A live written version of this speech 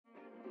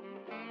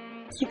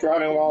It's the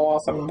Driving While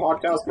Awesome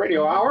Podcast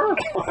Radio Hour.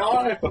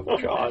 Oh,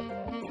 God.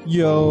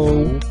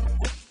 Yo. Do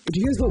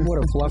you guys know what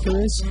a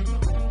fluffer is?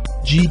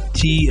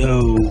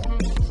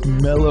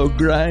 GTO. Mellow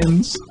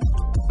grinds.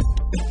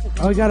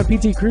 Oh, I got a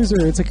PT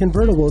Cruiser. It's a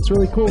convertible. It's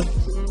really cool.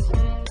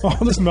 Oh,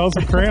 this smells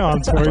of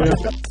crayons for you.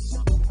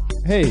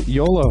 Hey,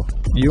 YOLO.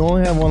 You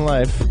only have one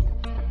life.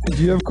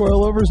 Do you have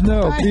coilovers?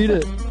 No. Beat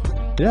it.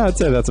 Yeah, I'd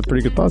say that's a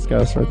pretty good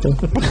podcast right there.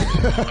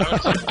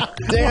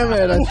 Damn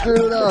it, I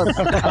screwed up.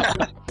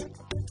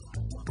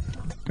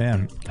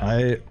 Man,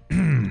 I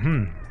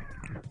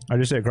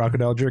just ate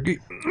crocodile jerky.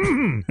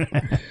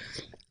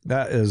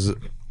 That is...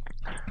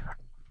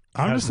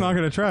 I'm just not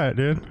going to try it,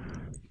 dude.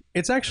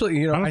 It's actually,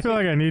 you know, I don't feel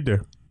like I need to.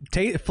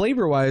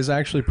 Flavor-wise, I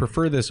actually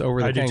prefer this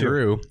over the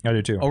kangaroo. I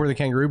do too. Over the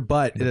kangaroo,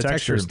 but the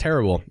texture is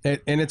terrible. And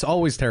it's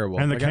always terrible.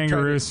 And the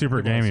kangaroo is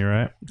super gamey,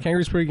 right?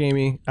 Kangaroo's pretty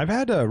gamey. I've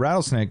had a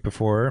rattlesnake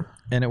before,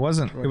 and it was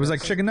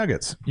like chicken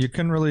nuggets. You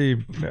couldn't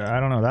really, I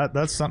don't know,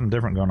 that's something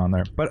different going on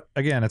there. But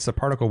again, it's a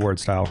particle board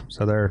style.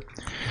 So they're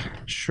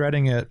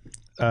shredding it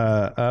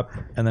up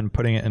and then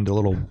putting it into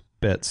little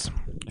bits.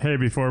 Hey,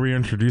 before we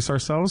introduce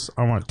ourselves,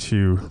 I want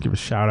to give a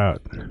shout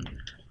out.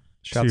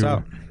 Shouts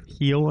out.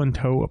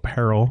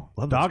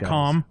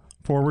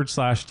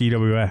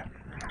 heelandtoeapparel.com/DWA.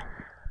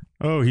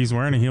 Oh, he's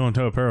wearing a Heel and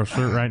Toe Apparel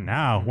shirt right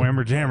now.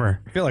 Whammer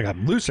Jammer. I feel like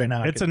I'm loose right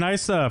now. It's a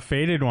nice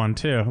faded one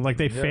too. Like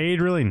they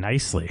fade really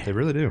nicely. They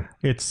really do.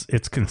 It's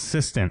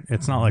consistent.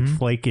 It's not like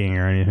flaking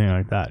or anything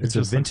like that. It's It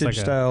a just looks vintage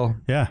like style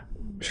Yeah.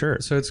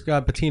 shirt. So it's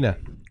got patina.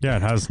 Yeah,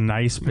 it has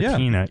nice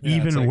patina,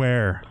 even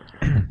wear.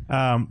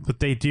 But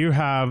they do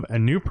have a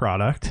new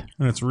product,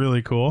 and it's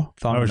really cool.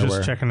 Thong I was just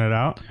underwear. checking it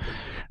out.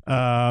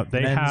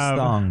 They Men's have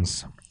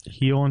thongs.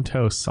 heel and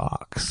toe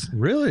socks.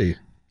 Really?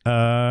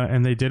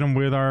 And they did them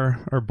with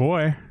our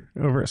boy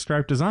over at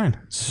Stripe Design.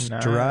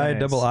 Stride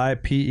double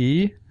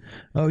IPE.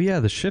 Oh yeah,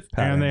 the shift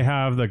pattern. And they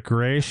have the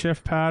gray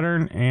shift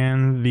pattern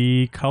and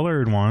the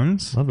colored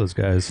ones. Love those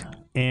guys.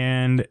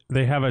 And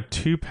they have a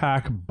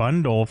 2-pack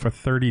bundle for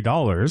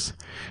 $30.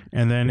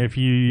 And then if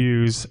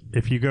you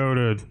go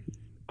to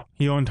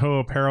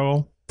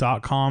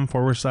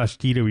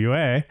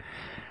heelandtoeapparel.com/DWA,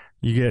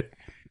 you get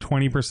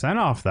 20%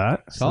 off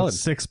that. Solid.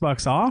 So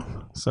 $6 off.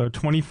 So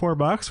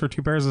 $24 for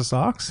 2 pairs of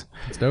socks.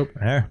 It's dope.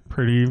 Yeah,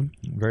 Pretty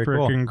very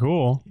freaking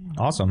cool.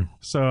 Awesome.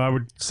 So I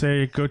would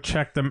say go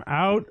check them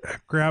out.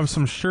 Grab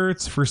some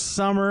shirts for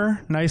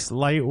summer. Nice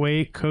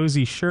lightweight,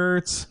 cozy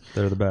shirts.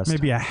 They're the best.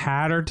 Maybe a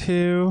hat or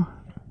two.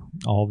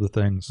 All the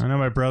things. I know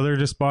my brother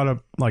just bought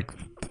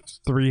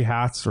 3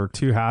 hats or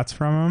 2 hats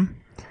from him.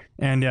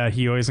 And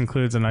he always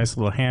includes a nice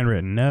little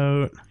handwritten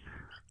note.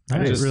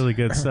 Nice. Really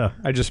good stuff.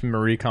 I just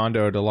Marie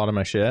Kondo'd a lot of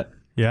my shit.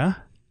 Yeah?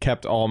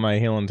 Kept all my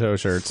heel and toe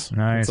shirts.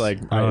 Nice. It's like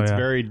it's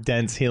very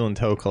dense heel and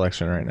toe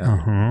collection right now.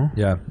 Uh-huh.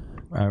 Yeah.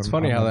 It's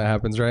funny how that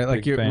happens, right?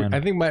 Like fan.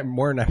 I think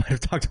Moore and I might have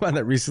talked about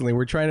that recently.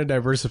 We're trying to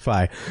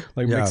diversify,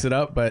 mix it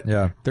up, but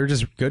they're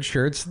just good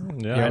shirts.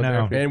 Yeah, I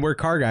know. And we're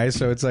car guys,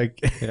 so it's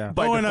like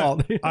by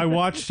default. I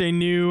watched a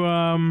new,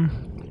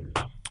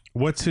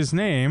 what's his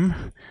name?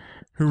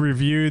 Who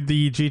reviewed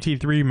the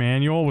GT3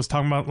 manual, was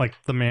talking about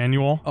the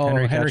manual. Oh,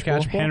 Henry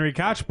Catchpole? Henry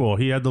Catchpole.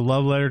 He had the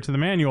love letter to the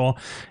manual,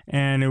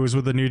 and it was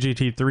with the new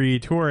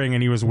GT3 touring,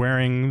 and he was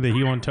wearing the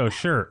heel and toe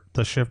shirt,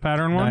 the shift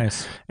pattern one.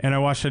 Nice. And I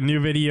watched a new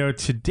video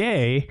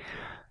today,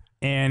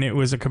 and it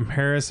was a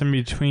comparison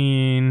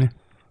between...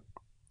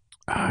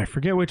 I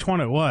forget which one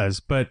it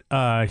was, but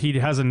he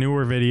has a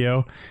newer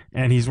video,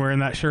 and he's wearing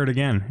that shirt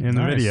again in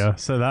the video.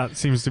 So that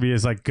seems to be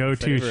his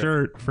go-to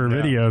shirt for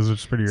videos, which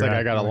is pretty It's rad.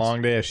 like I got a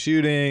long day of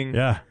shooting.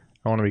 Yeah.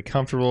 I want to be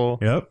comfortable.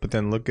 Yep. But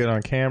then look good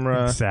on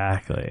camera.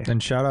 Exactly.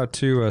 And shout out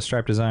to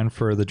Stripe Design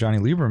for the Johnny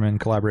Lieberman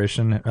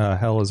collaboration,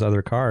 Hell is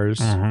Other Cars,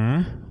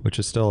 which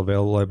is still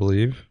available, I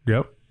believe.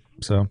 Yep.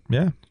 So,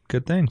 yeah,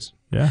 good things.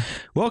 Yeah.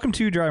 Welcome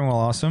to Driving While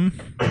Awesome.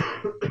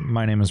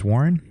 My name is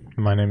Warren.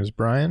 My name is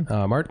Brian.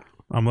 Mart.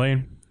 I'm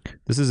Lane.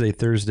 This is a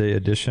Thursday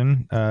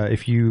edition.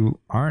 If you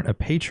aren't a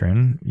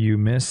patron, you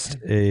missed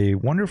a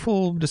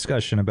wonderful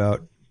discussion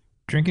about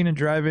drinking and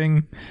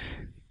driving,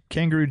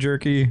 kangaroo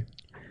jerky,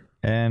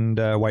 and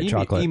white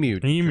chocolate. Emu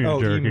jerky.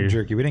 Emu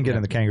jerky. We didn't get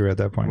into the kangaroo at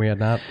that point. We had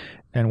not.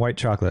 And white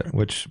chocolate,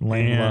 which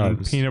Lane And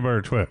loves. peanut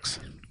butter Twix.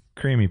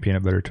 Creamy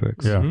peanut butter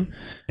Twix. Yeah.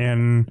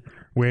 And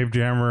Wave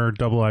Jammer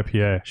double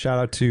IPA. Shout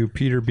out to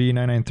Peter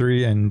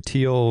B993 and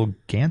Teal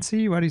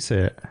Gansey. Why do you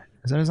say it?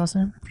 Is that his last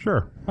name?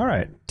 Sure. All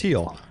right.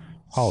 Teal.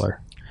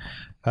 Holler.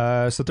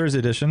 So Thursday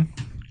edition.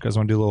 You guys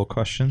want to do little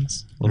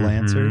questions? Little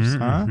answers?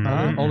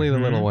 Huh? Only the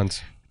little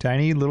ones.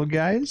 Tiny little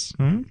guys?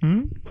 All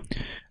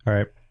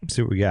right. Let's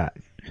see what we got.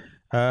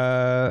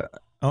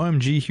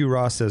 OMG Hugh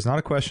Ross says, not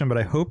a question, but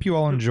I hope you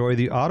all enjoy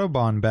the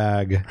Autobahn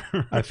bag.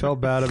 I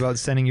felt bad about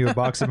sending you a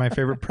box of my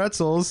favorite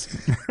pretzels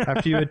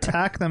after you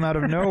attacked them out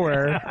of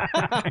nowhere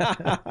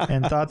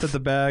and thought that the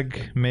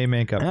bag may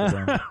make up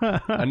for them.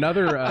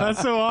 Another.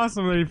 That's so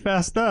awesome that he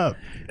fessed up.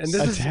 And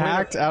this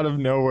Attacked out of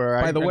nowhere.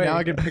 By the way, now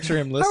I can picture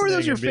him listening. How are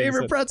those your and being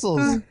favorite said,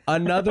 pretzels?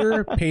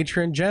 another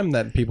patron gem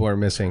that people are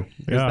missing.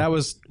 Because Yeah. that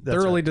was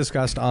thoroughly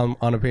discussed on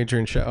a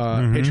Patreon show.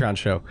 Patreon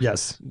show.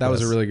 Yes. That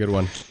was a really good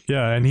one.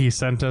 Yeah, and he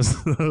sent us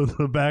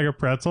the bag of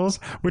pretzels,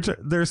 which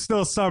there's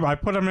still some. I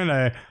put them in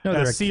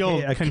a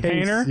sealed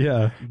container.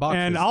 Yeah. Boxes.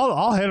 And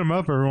I'll hit them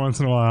up every once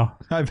in a while.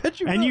 I bet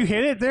you And will. you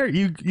hit it there.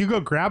 You go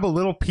grab a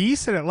little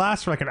piece, and it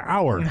lasts for like an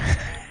hour.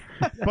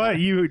 But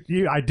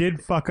I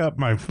did fuck up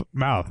my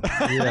mouth,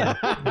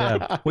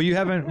 Yeah. Well, you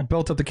haven't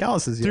built up the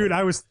calluses yet. dude.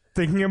 I was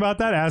thinking about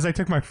that as I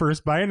took my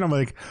first bite, and I'm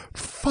like,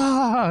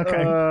 "Fuck!"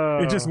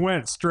 It just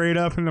went straight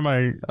up into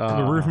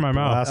the roof of my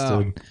mouth.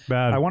 Blasted.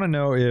 Bad. I want to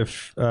know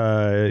if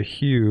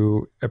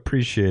Hugh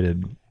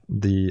appreciated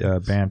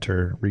the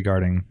banter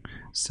regarding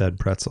said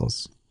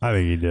pretzels. I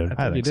think he did.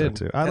 I think he so did.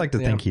 too. I like to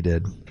Yeah. think he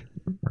did.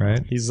 Right.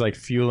 He's like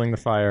fueling the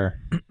fire.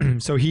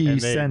 So he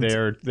And sent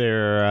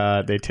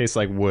they taste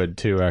like wood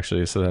too,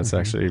 actually. So that's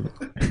actually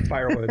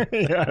firewood.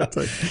 yeah. It's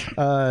like,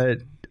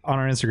 On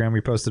our Instagram,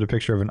 we posted a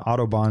picture of an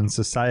Autobahn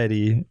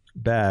Society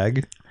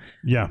bag,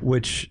 Yeah,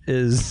 which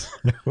is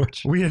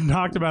we had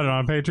talked about it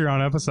on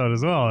Patreon episode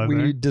as well. I we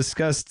think.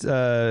 discussed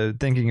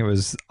thinking it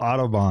was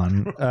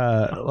Autobahn,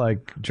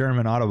 like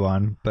German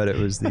Autobahn, but it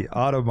was the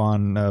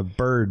Autobahn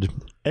bird.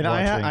 and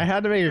watching. I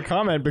had to make a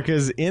comment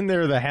because in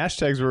there the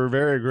hashtags were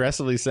very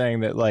aggressively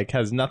saying that like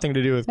has nothing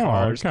to do with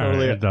cars.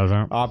 Totally it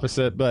doesn't.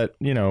 opposite. But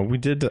you know we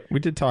did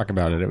talk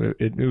about it.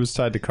 It was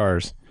tied to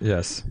cars.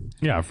 Yes.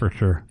 Yeah, for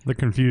sure. The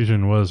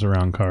confusion was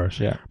around cars.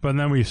 Yeah. But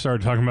then we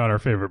started talking about our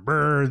favorite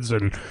birds,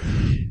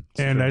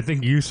 and I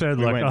think you said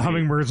like went a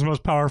hummingbird's the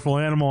most powerful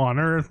animal on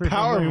earth. or something.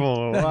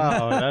 Powerful.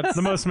 Wow. That's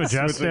The most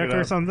majestic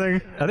or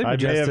something. I think I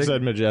may have majestic,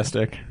 said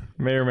majestic.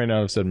 May or may not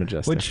have said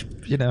majestic. which,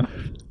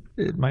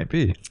 it might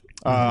be.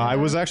 I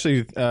was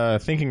actually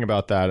thinking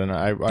about that, and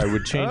I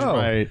would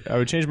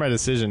change my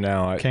decision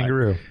now.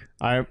 Kangaroo.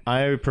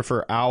 I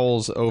prefer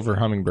owls over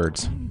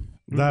hummingbirds.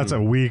 That's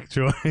a weak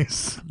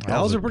choice.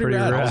 Owls are pretty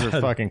rad. Owls are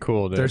fucking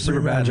cool, dude. They're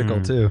super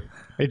magical too,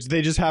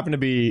 They just happen to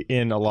be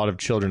in a lot of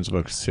children's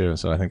books too,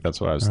 so I think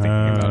that's what I was thinking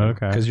about.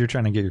 Okay. because you're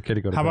trying to get your kid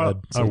to go to How bed.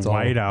 about so a it's all-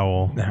 white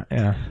owl?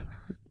 Yeah.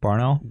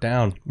 Barn owl,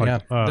 Down. Yeah.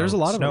 There's a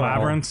lot of them.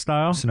 labyrinth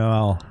style. snow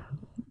owl.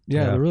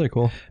 Yeah, they're really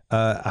cool.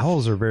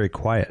 Owls are very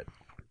quiet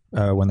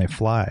when they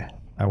fly.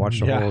 I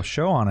watched a whole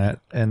show on it,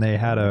 and they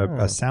had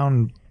a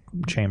sound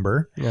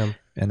chamber,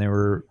 and they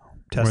were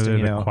Were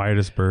testing, they the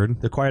quietest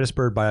bird? the quietest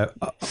bird by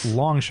a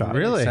long shot.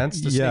 Really?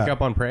 Sense to Yeah. sneak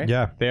up on prey.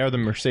 Yeah. They are the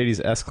Mercedes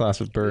S-Class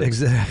of birds.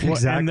 Exactly.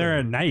 Well, and they're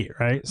at night,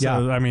 right?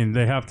 So, Yeah. I mean,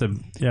 they have to.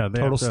 Yeah, they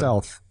Total have to,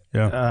 stealth.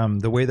 Yeah.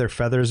 The way their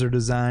feathers are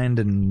designed,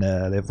 and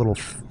they have little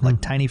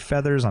like tiny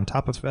feathers on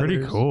top of feathers.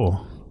 Pretty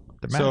cool.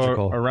 They're So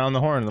magical. around the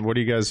horn, what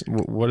do you guys?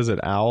 What is it?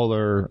 Owl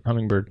or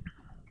hummingbird?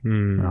 I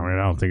mean, I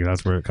don't think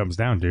that's where it comes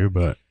down to,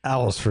 but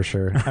Owls for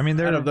sure. I mean,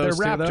 they're Out of those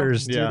two, though?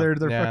 raptors. dude. Yeah.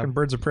 They're Yeah. fucking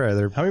birds of prey.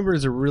 They're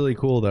Hummingbirds are really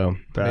cool though.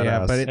 Badass.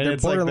 Yeah, but And they're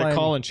it's like the borderline.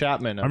 Colin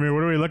Chapman. I mean,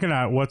 what are we looking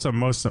at? What's a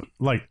most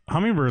like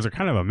hummingbirds are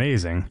kind of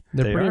amazing.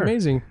 they're They pretty are.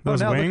 amazing.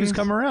 Those now look wings who's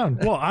come around.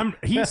 Well,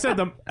 he said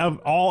them of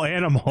all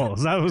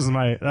animals. That was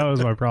my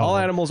problem. All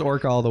animals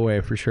orca all the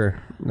way for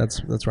sure. That's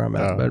where I'm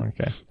at.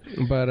 okay.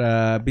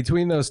 But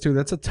between those two,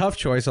 that's a tough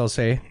choice. I'll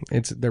say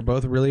they're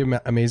both really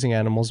amazing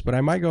animals, but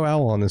I might go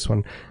owl on this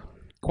one.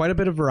 Quite a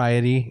bit of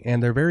variety,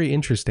 and they're very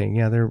interesting.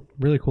 Yeah, they're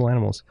really cool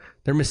animals.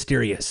 They're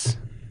mysterious.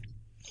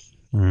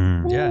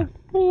 Yeah.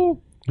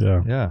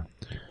 Yeah, Yeah.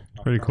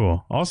 pretty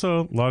cool.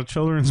 Also, a lot of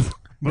children's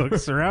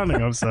books surrounding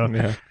them. So,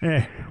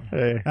 hey,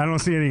 I don't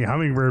see any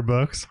hummingbird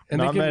books. And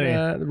Not they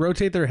can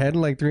rotate their head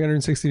like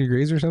 360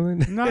 degrees or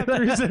something. Not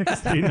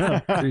 360.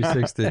 No.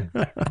 360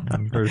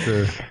 for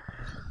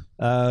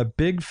sure.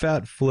 Big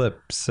Fat Flip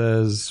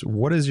says,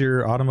 what is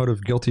your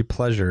automotive guilty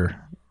pleasure?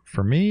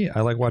 For me,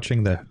 I like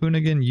watching the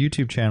Hoonigan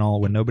YouTube channel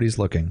when nobody's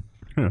looking.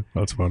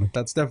 That's funny.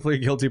 That's definitely a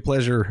guilty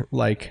pleasure.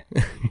 Like,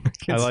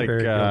 I like.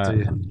 very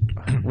guilty.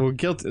 Well,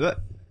 guilty.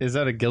 Is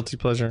that a guilty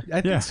pleasure? I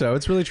think Yeah. so.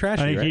 It's really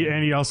trashy. I think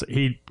Right? he also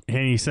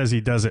he says he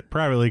does it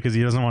privately because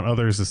he doesn't want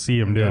others to see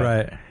him do it.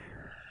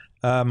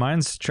 Right.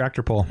 Mine's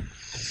tractor pull.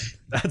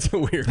 That's a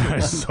weird one.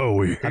 That's so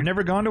weird. I've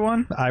never gone to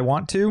one. I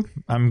want to.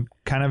 I'm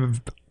kind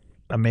of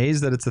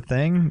amazed that it's a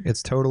thing.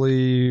 It's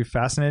totally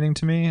fascinating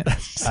to me.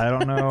 I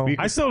don't know.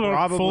 I still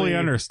don't fully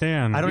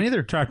understand. I don't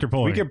either. Tractor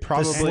pulling. We could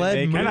probably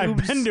sled make and it.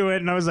 I've been to it,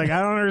 and I was like,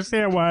 I don't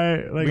understand why.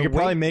 Like, We could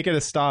probably make it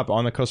a stop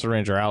on the Coastal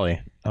Ranger Alley.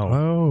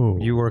 oh,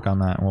 You work on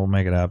that and we'll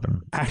make it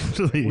happen.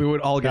 actually, We would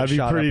all get That'd be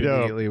shot pretty up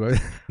dope. immediately.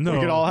 But no, We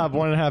could all have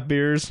 1.5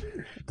 beers.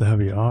 that'd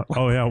be aw-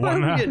 Oh yeah, Why one are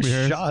and a we half getting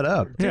beers. shot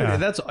up? Yeah,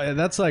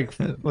 that's like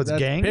What's that's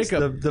gangs?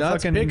 Pickup, The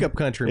that's fucking- pickup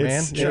country,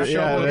 man. It's- Yeah,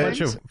 yeah, a they-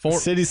 bunch of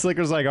City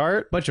slickers like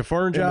art. bunch of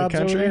foreign the jobs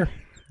over country? there.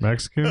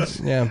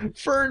 Mexicans. Yeah,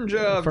 Fern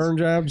jobs. fern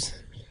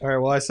jobs. All right,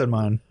 well, I said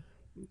mine.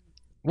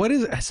 What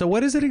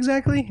is it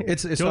exactly?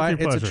 It's a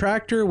pleasure.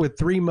 tractor with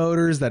 3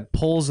 motors that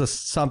pulls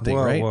something,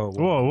 right?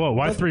 Whoa!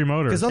 Why 3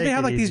 motors? Because don't they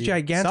have like these Some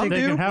gigantic?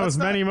 They can have as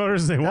many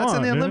motors as they That's want.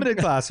 in the dude. unlimited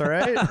class, all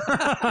right?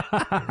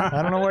 I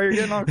don't know why you're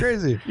getting all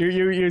crazy.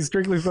 You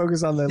strictly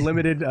focus on the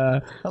limited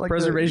like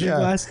preservation yeah.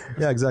 class.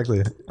 Yeah,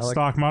 exactly. I like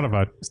Stock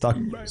modified. stock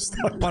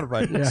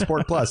modified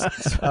Sport Plus.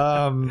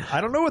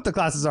 I don't know what the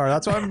classes are.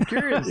 That's why I'm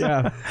curious.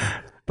 Yeah.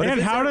 But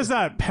And how does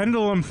that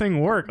pendulum thing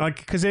work? Like,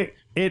 because it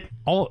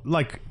all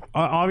like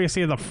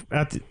obviously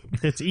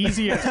it's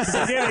easy at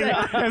the beginning,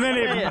 and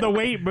then the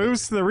weight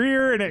moves to the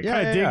rear, and it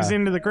kind of digs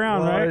into the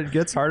ground, Well, right? it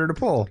gets harder to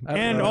pull.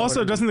 And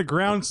also, doesn't the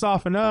ground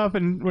soften up,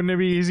 and wouldn't it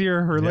be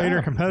easier for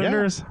later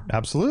competitors? Yeah,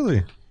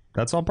 absolutely.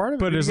 That's all part of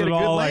it. But You is get it a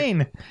good all like-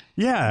 lane?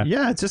 Yeah,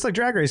 Yeah, it's just like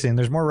drag racing.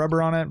 There's more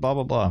rubber on it. Blah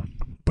blah blah.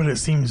 but it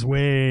seems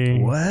way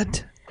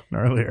What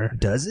earlier.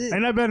 does it?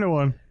 And I've been to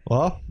one.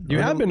 Well, You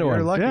have been to you're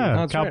one. lucky. Yeah,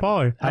 that's Cal right.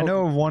 Poly. I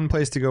know of one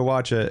place to go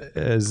watch it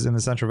is in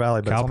the Central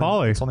Valley, but Cal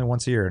Poly. it's only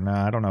once a year. No,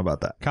 I don't know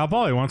about that. Cal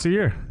Poly once a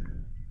year.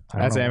 I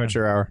don't That's know.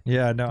 amateur hour.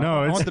 Yeah, no.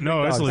 No, I it's want the big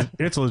dogs.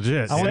 it's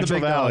legit. I want the Central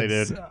big Valley,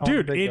 dogs. dude. I want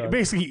Dude, the big it dogs.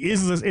 basically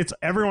is. It's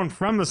everyone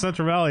from the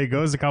Central Valley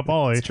goes to Cal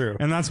Poly. It's true.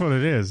 And that's what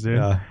it is, dude.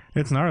 Yeah.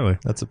 It's gnarly.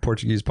 That's a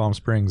Portuguese Palm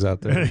Springs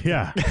out there.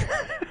 Yeah.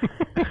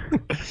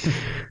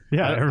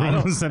 Yeah,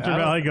 everyone from Central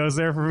Valley goes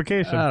there for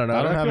vacation. I don't know.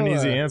 I don't have an feel,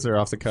 easy answer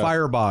off the cuff.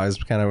 Firebaugh is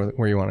kind of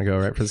where you want to go,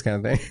 right, for this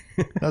kind of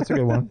thing. That's a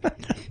good one.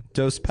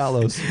 Dos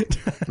Palos,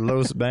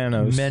 Los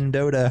Banos.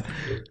 Mendota,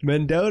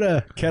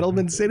 Mendota,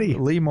 Kettleman City.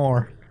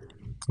 Leemore.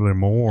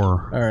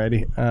 More.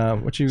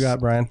 Alrighty. What you got,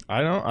 Brian?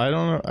 I don't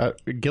know.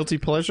 Guilty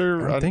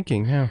pleasure. I'm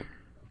thinking. Yeah.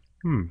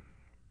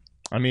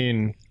 I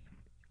mean,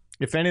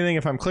 if anything,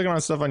 if I'm clicking on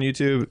stuff on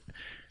YouTube,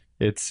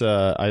 it's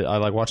I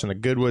like watching the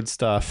Goodwood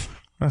stuff.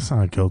 That's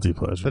not a guilty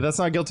pleasure. But that's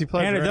not guilty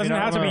pleasure. And it doesn't You know,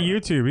 have to be I don't know.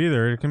 YouTube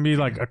either. It can be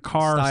like a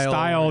car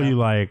style, yeah. you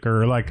like,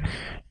 or like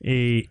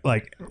a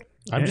like.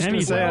 I'm just gonna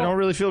anything. say I don't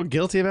really feel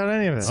guilty about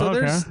any of it. So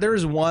Okay.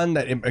 there's one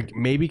that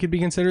maybe could be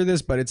considered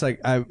this, but it's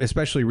like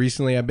especially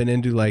recently I've been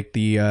into like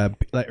the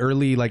like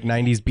early like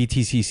 90s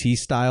BTCC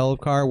style of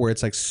car where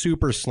it's like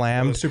super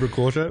slammed Super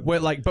cool shit.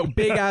 with like but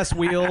big ass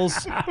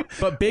wheels,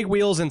 but big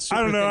wheels and super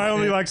I don't know. thin- I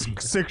only like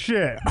sick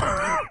shit.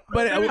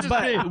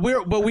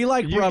 but we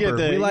like you rubber. get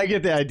the, we like you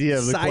get the idea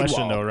of the sidewall.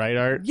 question, though, right,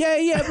 Art?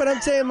 yeah, but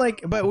I'm saying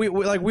like but we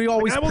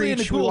always I'm only preach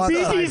into we cool want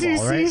the sidewall,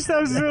 BTCC right?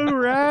 stuff's so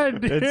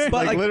rad. dude. It's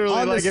But, like, literally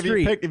on the like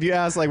street. if you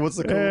ask like what's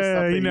the coolest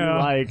stuff that you know, you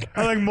like,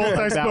 I like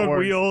multi-spoke works,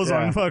 wheels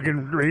yeah. on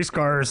fucking race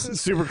cars.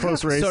 super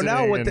close racing. So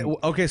now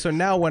and- so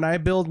now when I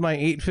build my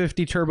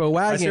 850 turbo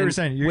wagon you're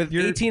saying. with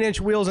 18-inch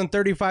wheels and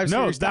 35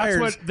 No, series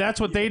tires. that's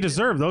what they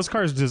deserve. Those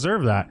cars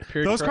deserve that.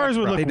 Those cars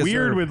would They look deserve-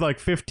 weird with like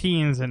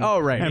 15s and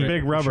right,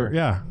 big rubber. sure.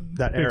 Yeah,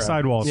 That big era.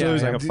 sidewalls. So it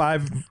was Yeah, like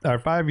a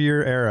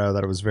 5-year era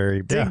that it was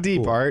very dig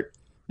deep, cool. Art.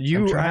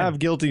 You trying. have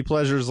guilty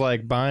pleasures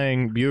like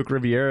buying Buick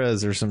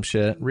Rivieras or some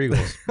shit.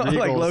 Regals. like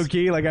Regals. low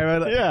key, like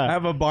I Yeah.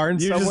 have a barn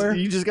You somewhere.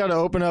 just got to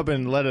open up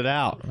and let it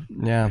out.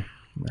 Yeah,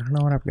 I don't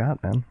know what I've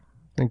got, man.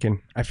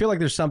 Thinking, I feel like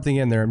there's something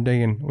in there. I'm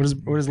digging. What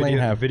does Lane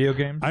have? Video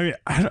games. I mean,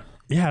 I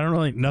don't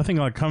really. Nothing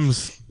like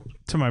comes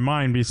to my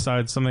mind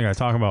besides something I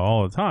talk about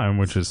all the time,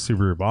 which is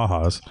Subaru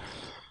Bajas.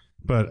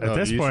 But at Oh,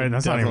 this you point, should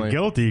that's not even definitely-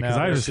 guilty because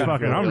No, I that's just kinda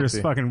fucking, I'm just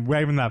guilty. fucking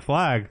waving that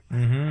flag.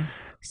 Mm-hmm.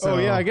 So, Oh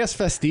yeah, I guess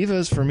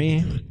Festivas for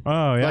me.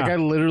 Oh yeah. Like I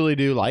literally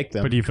do like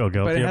them. but do you feel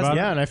guilty But it has- about it?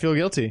 yeah, and I feel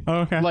guilty.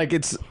 Oh, okay. Like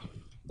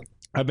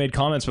I've made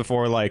comments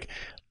before like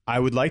I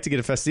would like to get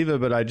a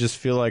Festiva, but I just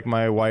feel like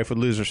my wife would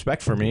lose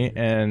respect for me,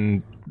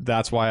 and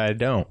that's why I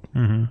don't.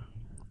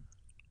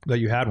 That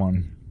you had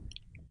one.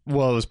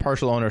 Well, it was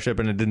partial ownership,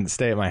 and it didn't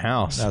stay at my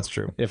house. That's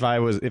true. If I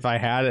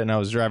had it and I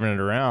was driving it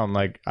around,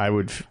 like I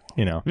would,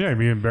 Yeah, it'd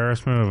be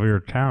embarrassment of your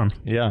town.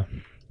 yeah,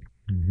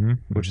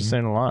 which is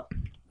saying a lot.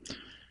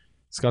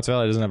 Scotts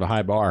Valley doesn't have a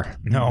high bar.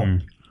 No.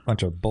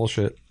 Bunch of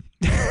bullshit.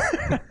 It's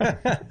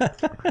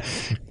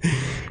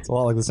a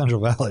lot like the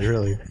Central Valley,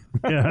 really.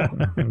 Yeah.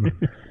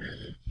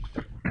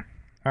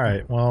 All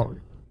right. Well,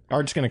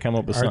 Art's gonna come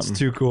up with Art's something.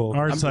 too cool.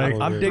 Art's like,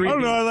 I'm I digging.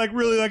 don't know. I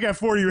really like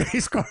F40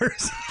 race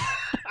cars.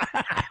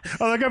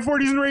 I like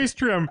F40s in race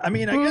trim. I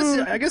mean,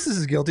 I guess this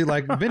is guilty.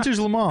 Like vintage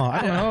Le Mans.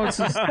 I don't know. It's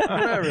just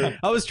whatever.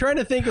 I was trying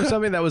to think of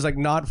something that was like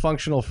not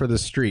functional for the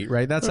street,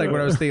 right? That's like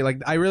what I was thinking.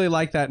 Like I really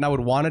like that, and I would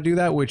want to do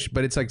that.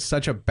 But it's like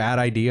such a bad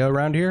idea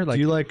around here. Like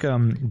Do you like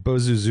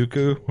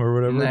Bozuzuku or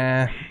whatever?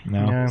 nah,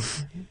 No. nah.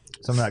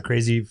 Some of that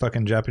crazy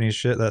fucking Japanese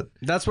shit that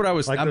That's what I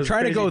was. Like I'm those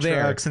trying to crazy go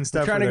there. trucks and stuff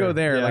I'm trying to where go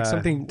there, they're- like yeah.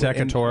 something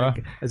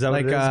Decatora. is that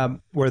like, what it is?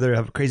 Where they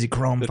have crazy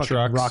chrome fucking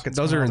trucks. rockets.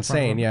 Those coming are out the front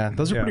of insane. them. Yeah,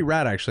 those are Yeah. pretty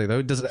rad, actually.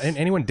 Though, does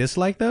anyone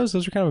dislike those?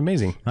 Those are kind of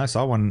amazing. I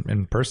saw one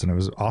in person. It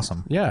was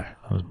awesome. Yeah.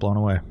 I was blown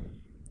away.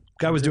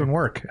 Guy was doing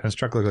work, and his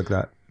truck looked like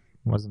that.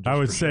 It wasn't. Just I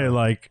would for say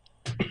like,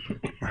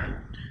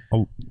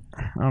 oh,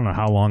 I don't know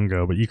how long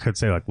ago, but you could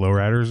say like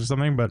lowriders or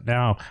something. But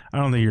now I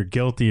don't think you're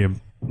guilty of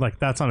like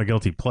that's not a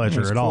guilty pleasure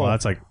It's at all. cool.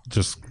 That's like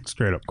just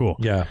straight up cool.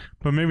 Yeah.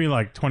 But maybe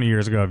like 20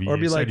 years ago, if you Or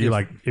be said like you if-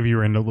 like if you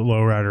were into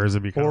lowriders,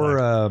 it'd be kind Or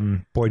of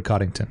like, Boyd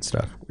Coddington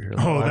stuff.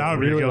 oh, that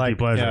would be a guilty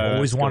pleasure. yeah.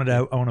 Always wanted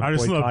to own a I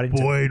just Boyd love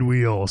Coddington. Boyd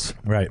wheels.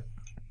 Right.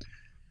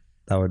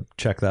 that would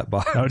check that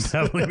box. That would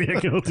definitely be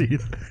a guilty.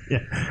 Yeah.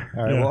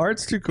 All right. Well,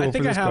 Art's too cool I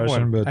think for I this have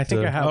question, one. but I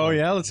think I have Oh one.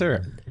 yeah, let's hear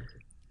it.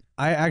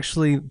 I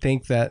actually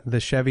think that the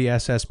Chevy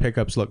SS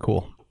pickups look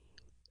cool.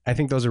 I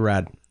think those are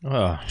rad.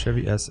 Oh,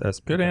 Chevy SS.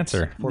 good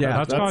answer. Yeah,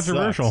 That's that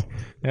controversial. sucks.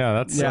 Yeah,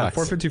 that's Yeah,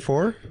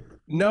 454.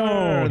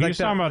 No, he's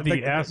talking about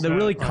the S- the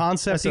really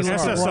concept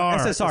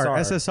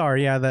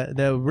SSR. Yeah,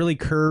 the really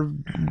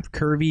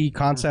curvy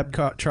concept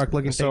truck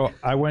looking thing. So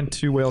I went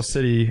to Whale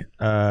City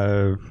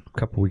a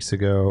couple weeks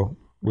ago.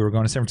 We were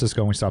going to San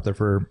Francisco and we stopped there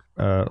for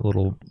a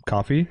little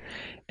coffee.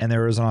 And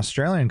there was an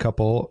Australian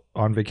couple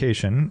on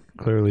vacation,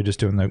 clearly just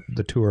doing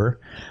the tour.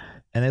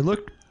 And they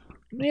looked,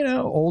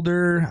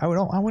 older. I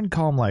wouldn't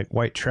call them like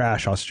white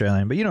trash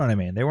Australian, but you know what I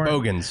mean. They weren't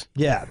Bogans.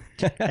 Yeah.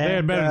 They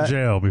had been in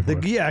jail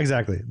before. Yeah,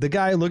 exactly. The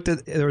guy looked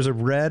at, there was a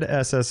red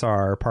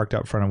SSR parked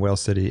out front of Whale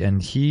City,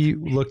 and he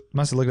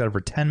must have looked at it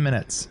for 10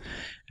 minutes.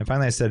 And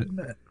finally I said,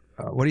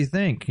 what do you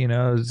think?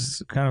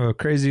 It's kind of a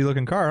crazy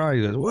looking car. Huh?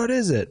 He goes, what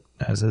is it?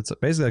 I said, it's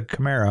basically a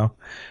Camaro,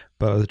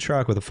 but with a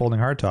truck with a folding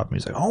hardtop. And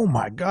he's like, oh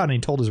my God. And he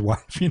told his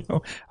wife,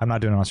 I'm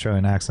not doing an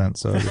Australian accent,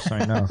 so just so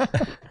you know.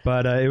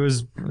 But it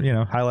was,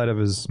 highlight of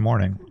his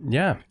morning.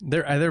 Yeah,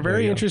 they're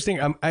very interesting.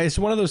 It's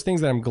one of those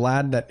things that I'm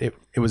glad that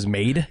it was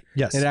made.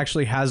 Yes. It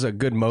actually has a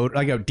good motor,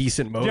 like a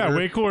decent motor. Yeah,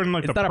 way cooler than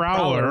like It's the not a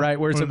Prowler, right?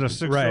 Where it's with a the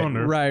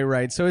six-cylinder.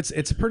 Right. So it's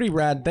a pretty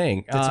rad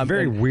thing. It's a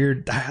very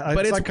weird, but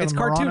it's like a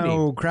cartoony.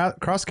 Murano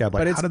cross cab.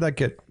 Like, how did that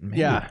get made?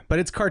 Yeah, but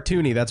it's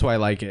cartoony. That's why I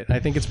like it. I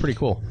think it's pretty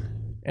cool.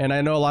 And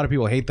I know a lot of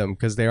people hate them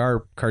because they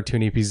are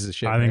cartoony pieces of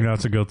shit. I think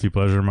that's a guilty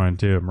pleasure of mine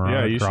too.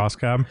 Murano you should- cross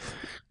cab.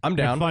 I'm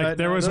down. If, like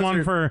there was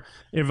one for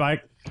if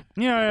I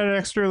had an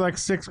extra like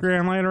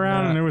 $6,000 laying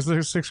around and it was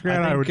 $6,000,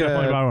 I would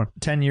definitely buy one.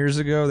 10 years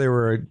ago, they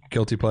were a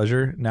guilty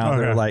pleasure. Now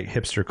they're like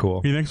hipster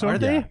cool. You think so? Are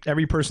they?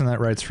 Every person that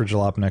writes for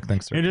Jalopnik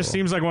thinks they're It just cool.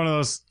 seems like one of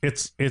those.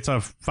 It's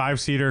a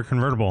 5-seater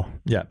convertible.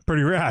 Yeah.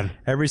 Pretty rad.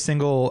 Every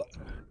single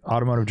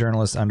automotive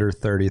journalist under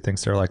 30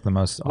 thinks they're like the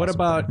most What awesome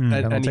about thing. a-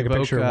 And they'll an take a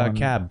picture of Evoque, one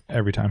cab?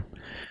 every time.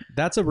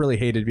 That's a really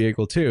hated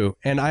vehicle too,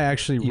 and I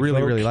actually really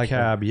Evoque like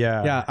cab, that.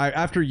 yeah. Yeah,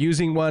 after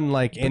using one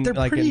like in They're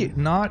like pretty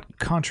in, not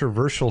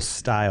controversial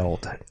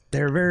styled.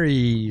 They're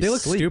very they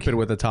look sleek. stupid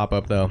with the top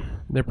up though.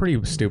 They're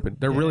pretty stupid.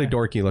 They're really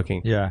dorky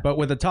looking. Yeah. But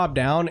with the top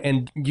down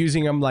and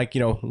using them like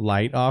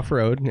light off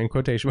road in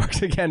quotation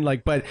marks again,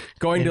 like but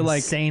going to like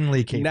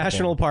Insanely capable.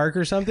 national park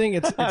or something,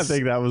 it's I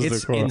think that was the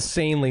it's quote.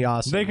 insanely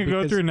awesome. They could go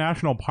because- through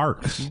national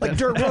parks. like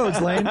dirt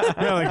roads, Lane.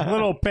 Yeah, like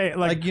little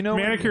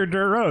manicured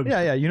dirt roads.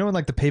 Yeah. You know when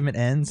like the pavement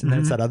ends and then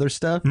it's that other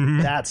stuff?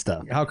 That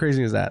stuff. How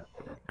crazy is that?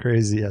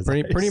 Crazy as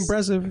Pretty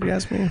impressive, if you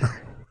ask me.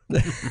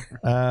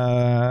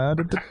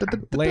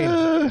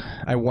 Lane,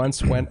 I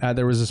once went.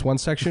 There was this one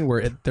section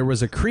where there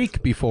was a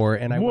creek before,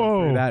 and I went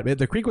through that.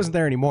 The creek wasn't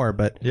there anymore,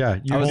 but Yeah,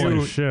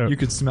 Holy shit. you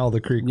could smell the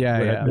creek.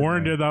 Yeah.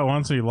 Warren did that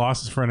once and he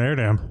lost his front air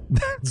dam.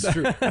 It's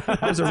true.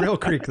 It was a real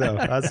creek though.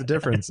 That's the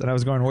difference. And I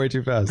was going way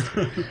too fast.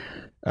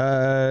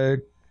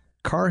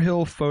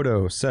 Carhill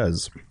Photo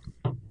says,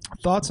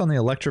 thoughts on the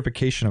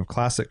electrification of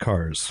classic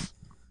cars?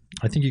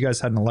 I think you guys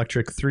had an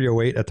electric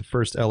 308 at the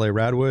first LA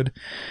Radwood.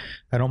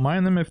 I don't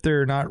mind them if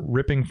they're not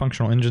ripping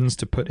functional engines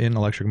to put in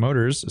electric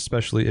motors,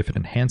 especially if it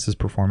enhances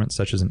performance,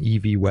 such as an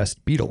EV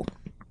West Beetle.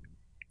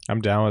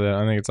 I'm down with it.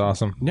 I think it's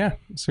awesome. yeah,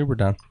 super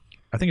done.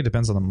 I think it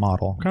depends on the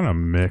model. Kind of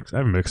mixed. I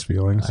have mixed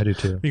feelings. I do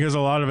too. Because a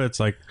lot of it's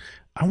like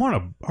I want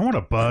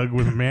a bug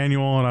with a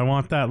manual and I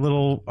want that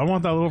little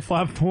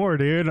flap 4,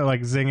 dude,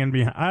 like zinging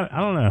behind. I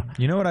don't know.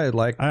 You know what I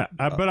like?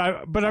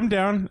 But I'm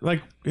down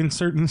like in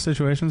certain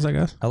situations, I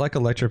guess. I like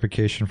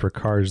electrification for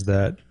cars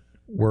that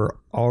were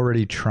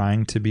already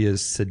trying to be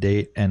as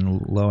sedate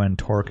and low end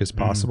torque as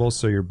possible.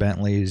 So your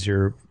Bentleys,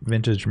 your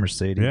vintage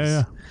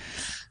Mercedes,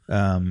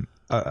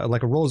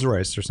 like a Rolls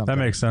Royce or something.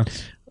 That makes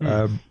sense.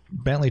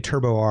 Bentley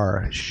Turbo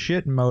R,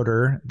 shit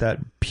motor that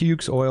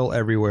pukes oil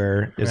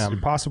everywhere. It's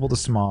impossible to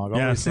smog.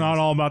 Yeah, it's not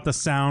all about the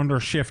sound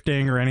or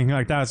shifting or anything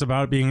like that. It's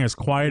about being as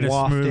quiet as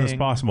smooth as Wafting.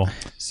 possible.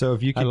 So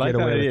if you I can like get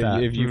that away with idea.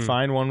 that, If you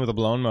find one with a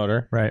blown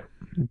motor, right?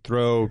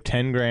 throw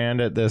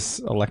 $10,000 at this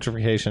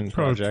electrification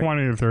Probably project.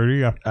 20 to 30,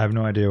 yeah. I have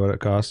no idea what it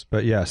costs,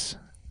 but yes.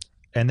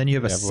 And then you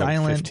have a Yeah, but like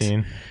silent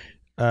 15.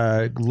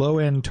 low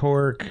end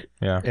torque,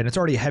 Yeah. and it's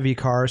already a heavy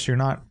car, so you're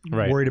not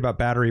Right. worried about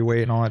battery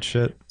weight and all that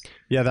shit.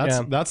 Yeah,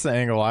 that's the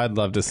angle I'd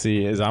love to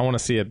see. Is I want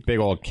to see a big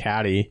old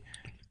caddy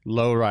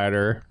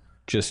lowrider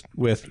just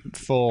with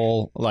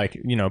full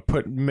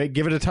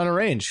give it a ton of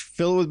range,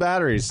 fill it with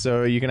batteries,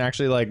 so you can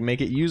actually like make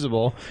it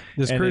usable.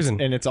 Just and cruising.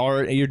 it's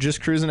already you're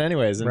just cruising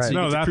anyways, and Right. so you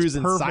No, get to that's cruise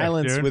in perfect,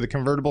 silence dude. with a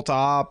convertible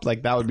top.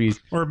 Like that would be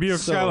Or a Buick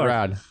so Skylark.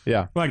 rad.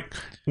 Yeah, Like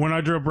when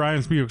I drove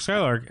Brian's Buick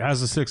Skylark, it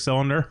has a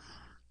 6-cylinder.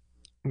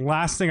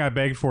 Last thing I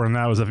begged for in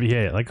that was a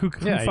V8. Like who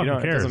Yeah, you fucking don't-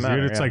 it cares, doesn't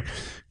matter, dude? It's yeah. like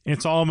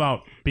it's all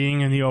about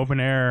being in the open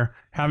air,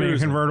 having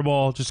Cruising. a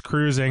convertible, just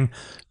cruising.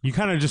 You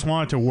kind of just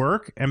want it to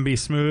work and be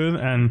smooth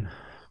and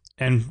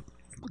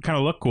kind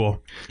of look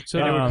cool. So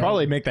it would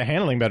probably make the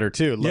handling better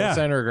too. Low Yeah.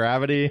 center of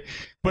gravity.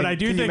 But And I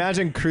do can you think-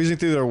 imagine cruising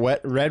through the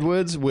wet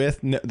redwoods with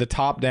the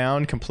top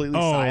down, completely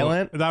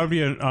silent. That would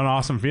be an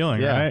awesome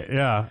feeling, Yeah. right?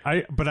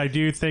 Yeah. But I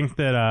do think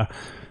that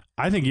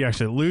I think you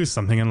actually lose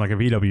something in like a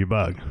VW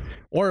Bug.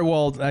 Or,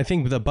 well, I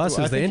think the bus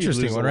I is the think you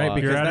interesting lose a one, right? lot.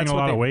 Because You're adding that's a what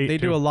lot they, of weight, they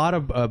do too. a lot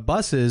of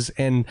buses,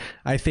 and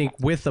I think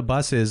with the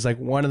buses, like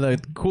one of the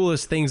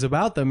coolest things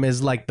about them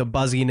is like the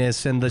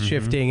buzziness and the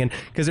shifting, and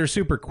because they're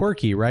super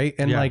quirky, right?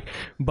 And like,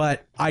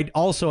 but I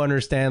also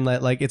understand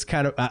that like it's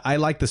kind of I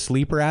like the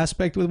sleeper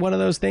aspect with one of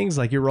those things.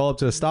 Like you roll up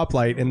to a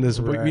stoplight in this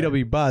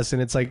VW bus,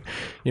 and it's like,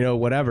 you know,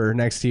 whatever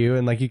next to you,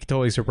 and like you can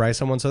totally surprise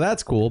someone. So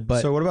that's cool.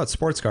 But So what about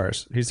sports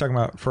cars? He's talking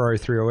about Ferrari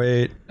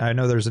 308. I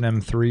know there's an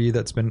M3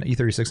 that's been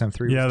E36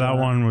 M3. Yeah,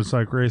 that one was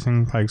like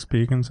racing Pikes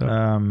Peak and stuff.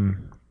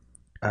 I'm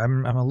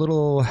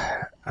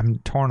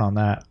torn on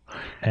that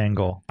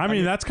angle. I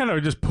mean, that's kind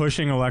of just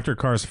pushing electric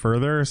cars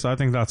further, so I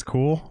think that's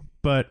cool.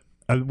 But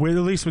at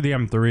least with the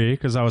M3,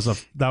 because that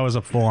was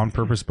a full-on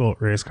purpose-built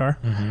race car,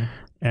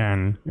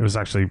 and it was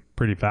actually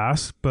pretty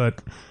fast.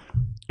 But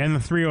and the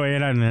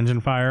 308 had an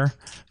engine fire,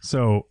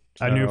 so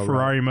a new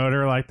Ferrari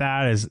motor like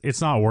that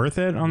it's not worth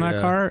it on that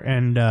car,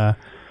 and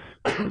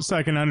so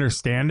I can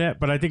understand it.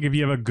 But I think if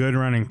you have a good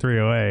running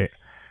 308,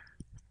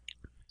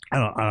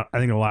 I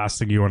think the last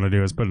thing you want to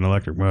do is put an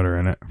electric motor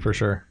in it. For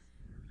sure.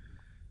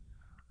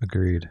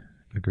 Agreed.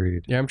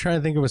 yeah, I'm trying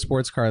to think of a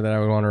sports car that I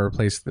would want to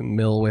replace the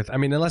mill with. I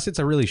mean, unless it's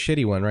a really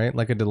shitty one, right?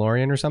 Like a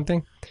DeLorean or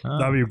something.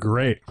 That'd be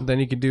great. Then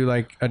you could do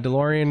like a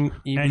DeLorean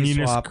EV And you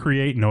swap. just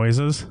create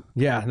noises.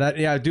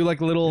 Do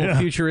like little Yeah.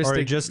 futuristic. Or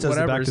it just does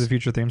the Back to the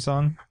Future theme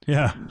song.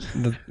 Yeah.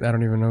 I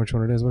don't even know which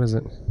one it is. What is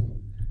it?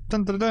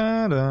 Dun, dun,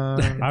 dun,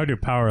 dun. I would do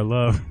Power of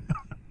Love.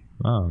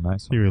 Oh,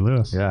 nice. Huey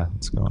Lewis. Yeah,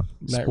 let's go on.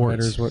 Night Sports.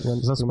 Riders. What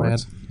Is that through my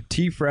sports? head.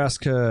 T.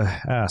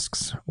 Frasca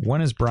asks,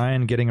 when is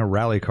Brian getting a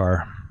rally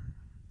car?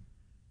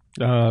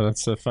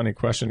 That's a funny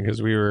question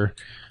because we were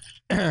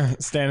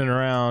standing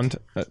around.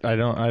 I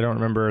don't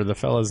remember the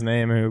fella's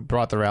name who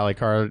brought the rally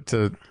car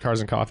to Cars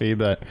and Coffee,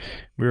 but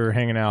we were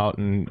hanging out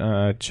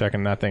and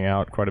checking that thing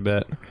out quite a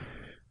bit.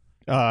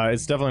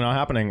 It's definitely not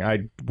happening.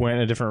 I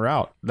went a different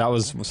route. That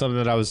was something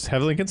that I was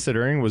heavily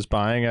considering, was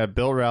buying a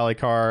built rally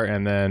car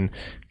and then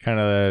kind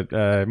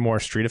of more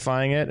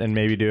streetifying it and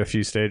maybe do a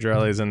few stage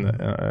rallies in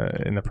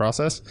the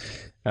process.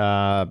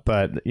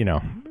 But you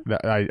know,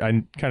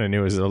 I kind of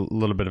knew it was a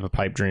little bit of a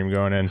pipe dream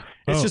going in.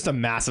 It's just a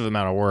massive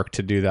amount of work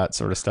to do that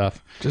sort of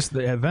stuff. Just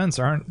the events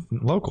aren't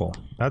local.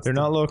 They're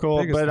not local,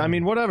 biggest but I thing.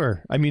 mean,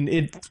 whatever. I mean,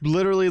 it's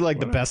literally like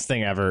the best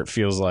thing ever. It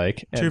feels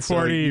like. And so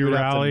 240 you would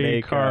have to rally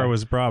make car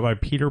was brought by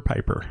Peter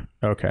Piper.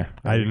 okay.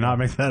 I did not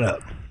make that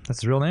up.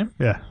 That's his real name?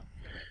 Yeah.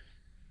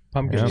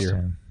 Pumpkin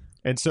ear.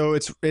 And so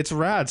it's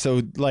rad.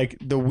 So like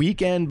the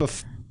weekend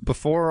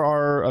before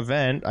our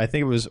event, I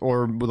think it was,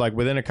 or like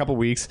within a couple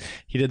weeks,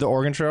 he did the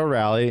Oregon Trail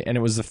Rally, and it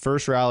was the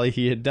first rally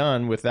he had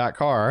done with that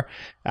car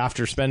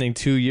after spending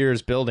 2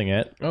 years building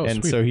it. Oh,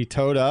 and sweet. so he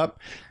towed up,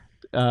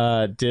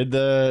 did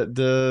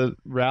the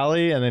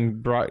rally, and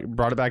then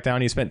brought it back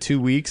down. He spent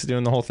 2 weeks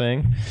doing the whole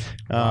thing.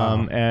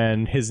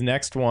 And his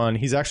next one,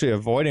 he's actually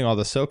avoiding all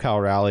the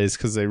SoCal rallies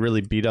because they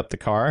really beat up the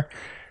car.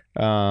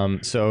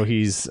 So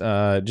he's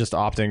just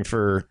opting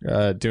for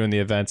doing the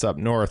events up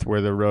north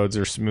where the roads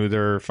are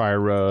smoother, fire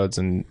roads,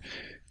 and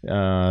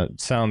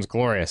sounds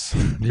glorious,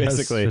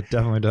 basically. Yes, it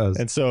definitely does.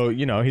 And so,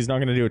 you know, he's not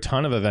going to do a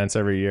ton of events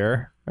every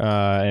year,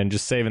 and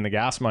just saving the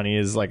gas money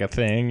is like a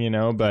thing, you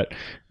know, but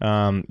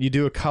you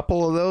do a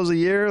couple of those a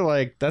year,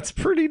 like that's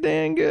pretty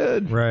dang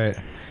good. Right.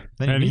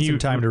 Then you And need he- some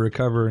time to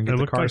recover and it get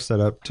the looked car like- set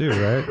up too,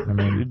 right? I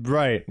mean,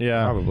 Right.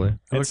 Yeah. probably. It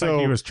And looks so-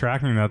 like he was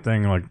tracking that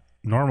thing like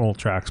normal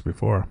tracks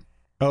before.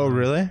 Oh,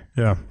 really?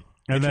 Yeah.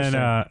 And then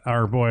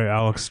our boy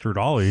Alex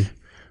Stradali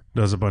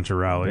does a bunch of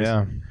rallies.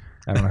 Yeah.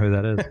 I don't know who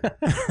that is.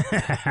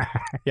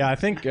 Yeah, I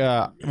think,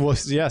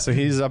 so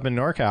he's up in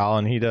NorCal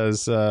and he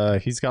does,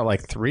 he's got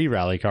like 3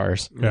 rally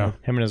cars. Yeah.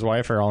 Him and his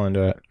wife are all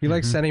into it. He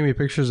likes sending me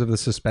pictures of the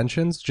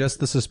suspensions, just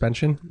the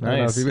suspension. I don't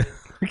know Nice. if you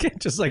okay,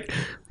 just like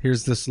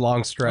here's this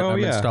long strut I'm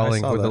yeah, I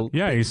installing saw with that. the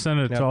Yeah, he sent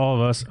it to all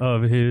of us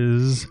of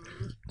his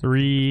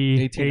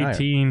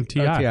 318 Ti.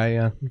 TI,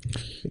 yeah.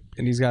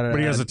 And he's got But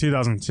he has a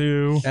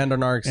 2002 and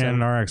an RX.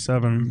 and an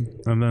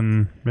RX-7 and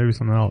then maybe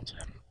something else.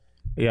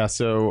 Yeah,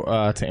 so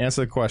to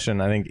answer the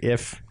question, I think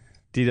if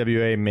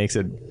DWA makes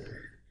it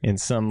in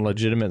some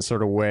legitimate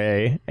sort of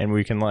way and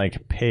we can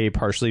like pay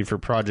partially for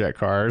project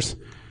cars,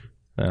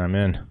 then I'm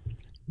in.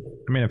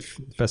 I mean, if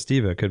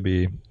Festiva could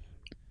be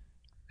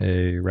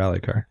a rally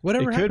car.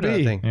 Whatever It happened could to that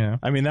be. thing? Yeah.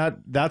 I mean,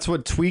 that's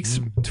what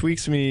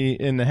tweaks me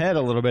in the head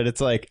a little bit.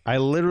 It's like I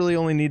literally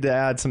only need to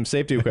add some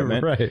safety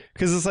equipment. Right.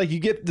 Because it's like you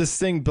get this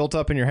thing built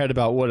up in your head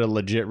about what a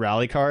legit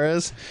rally car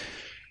is,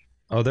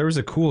 Oh, there was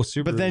a cool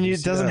Subaru. but then Did you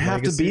it see doesn't that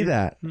have to be Legacy?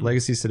 that.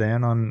 Legacy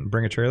sedan on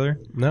Bring a Trailer.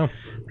 No.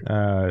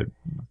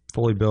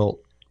 Fully built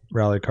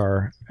rally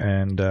car,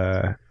 and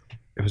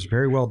it It was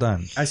very well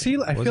done. I feel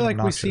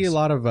like we see a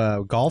lot of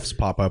Golfs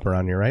pop up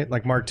around here, right?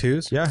 Like Mark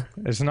IIs. Yeah,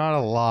 There's not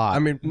a lot. I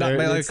mean, not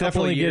by, like, it's a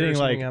couple definitely of getting years,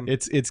 like I mean,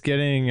 it's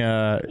getting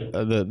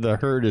the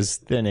herd is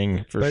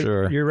thinning for but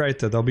sure. you're right.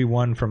 That there'll be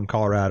one from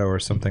Colorado or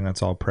something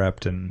that's all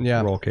prepped and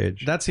roll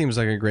cage. That seems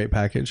like a great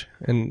package.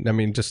 And I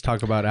mean, just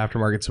talk about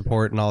aftermarket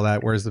support and all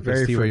that. Whereas the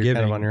very Festiva, you're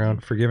kind of on your own.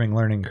 forgiving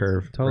learning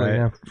curve. Totally, right?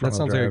 yeah. Front-wheel That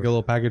sounds like a drive. good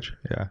little package.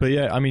 Yeah. But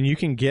yeah, I mean, you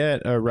can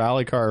get a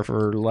rally car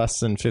for less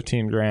than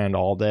 15 grand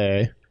all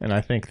day, and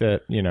I think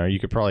that you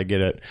could probably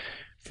get it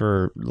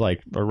for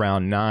like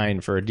around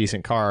 9 for a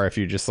decent car if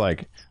you just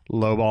like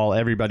lowball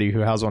everybody who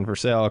has one for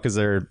sale, because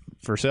they're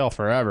for sale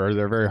forever.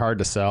 They're very hard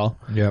to sell.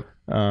 Yep.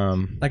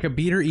 Like a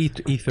beater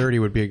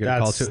E30 would be a good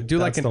call too. Do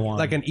like that's the one.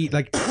 an E,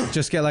 like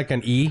just get like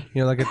an E,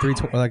 like a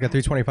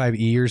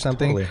 325E or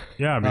something. Totally.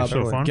 Yeah, it'd be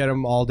so fun. Get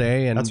them all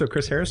day, and That's what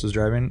Chris Harris was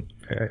driving.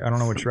 I don't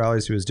know which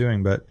rallies he was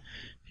doing, but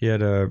he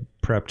had a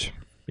prepped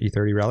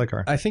E30 rally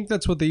car. I think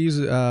that's what they use.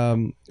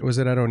 Was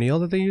it at O'Neill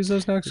that they use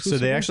those now? So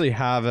they actually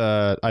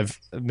have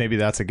maybe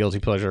that's a guilty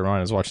pleasure of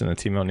mine, is watching the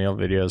Team O'Neill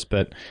videos,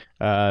 but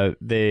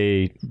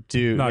they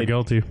do Not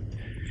guilty.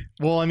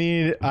 Well, I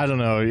mean, I don't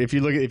know. If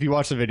you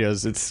watch the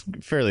videos, it's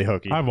fairly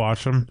hokey. I've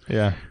watched them.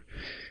 Yeah.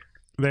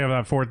 They have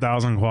that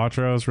 4000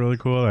 Quattro. It's really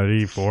cool. That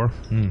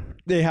E4.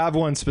 They have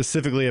one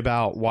specifically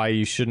about why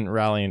you shouldn't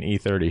rally an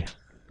E30.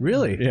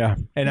 really. Yeah.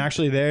 And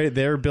actually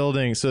they're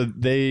building, so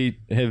they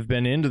have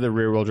been into the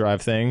rear wheel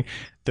drive thing.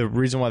 The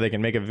reason why they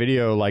can make a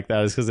video like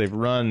that is because they've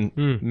run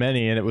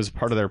many, and it was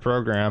part of their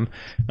program.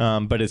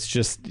 But it's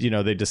just,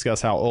 they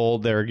discuss how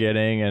old they're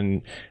getting,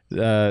 and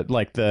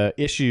like the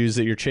issues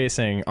that you're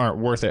chasing aren't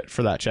worth it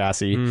for that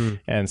chassis.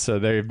 And so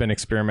they've been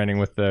experimenting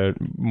with the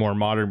more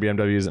modern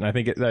BMWs, and I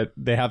think that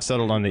they have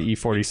settled on the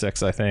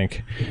E46, I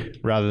think,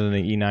 rather than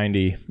the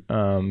E90.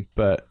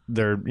 But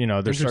they're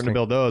starting to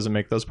build those and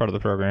make those part of the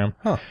program.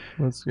 Huh.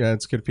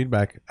 That's good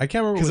feedback. I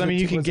can't remember. Because I mean,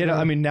 you can get.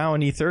 I mean, now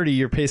an E30,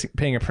 you're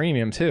paying a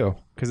premium too,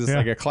 because it's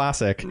like a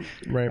classic.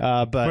 Right.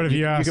 But if you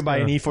you ask can buy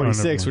an the-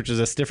 E46, which is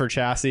a stiffer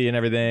chassis and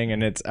everything,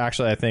 and it's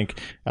actually, I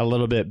think, a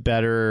little bit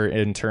better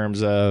in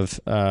terms of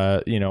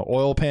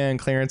oil pan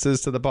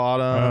clearances to the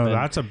bottom. Oh, and-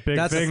 that's a big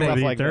That's thing the with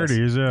thing. Like this.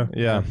 E30s.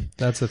 Yeah. yeah.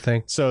 That's the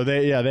thing. So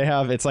they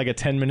have, it's like a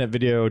 10-minute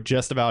video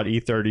just about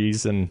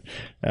E30s and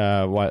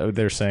why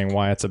they're saying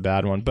why it's a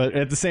bad one. But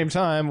at the same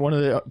time, one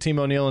of the Team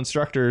O'Neill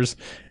instructors,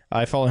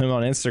 I follow him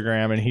on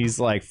Instagram, and he's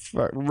like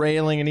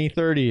railing an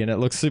E30, and it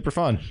looks super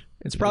fun.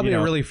 It's probably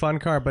a really fun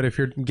car, but if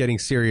you're getting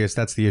serious,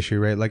 that's the issue,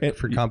 right? Like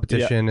for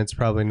competition, it's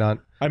probably not.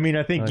 I mean,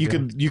 I think you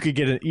could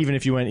get it, even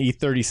if you went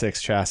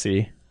E36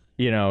 chassis,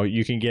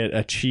 you can get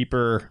a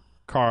cheaper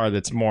car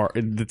that's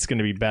going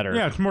to be better.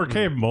 Yeah, it's more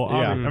capable.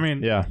 Yeah. I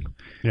mean, Yeah.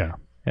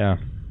 yeah.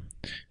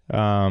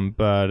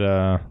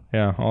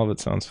 All of it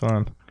sounds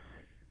fun.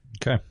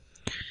 Okay.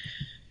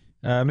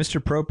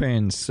 Mr.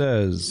 Propane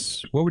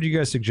says, what would you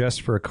guys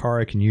suggest for a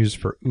car I can use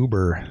for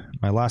Uber?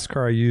 My last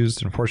car I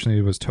used,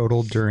 unfortunately, was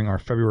totaled during our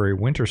February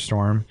winter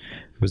storm.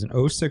 It was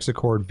an 06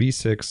 Accord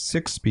V6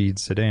 6-speed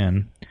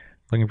sedan.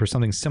 Looking for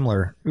something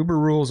similar. Uber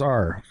rules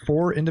are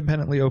 4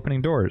 independently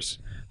opening doors,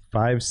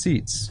 5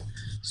 seats,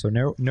 so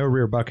no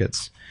rear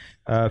buckets.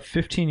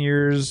 15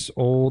 years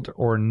old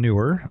or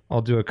newer.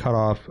 I'll do a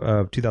cutoff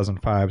of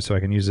 2005 so I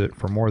can use it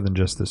for more than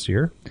just this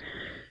year.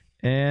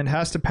 And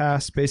has to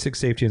pass basic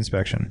safety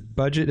inspection.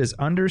 Budget is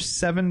under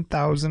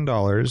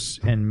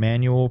 $7,000 and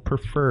manual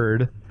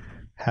preferred.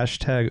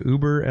 #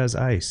 Uber as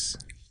ice.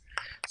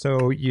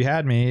 So you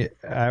had me.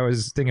 I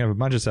was thinking of a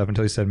bunch of stuff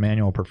until you said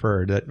manual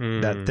preferred.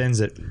 That thins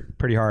it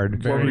pretty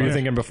hard. What were you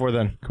thinking before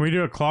then? Can we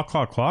do a clock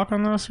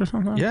on this or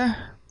something? Yeah.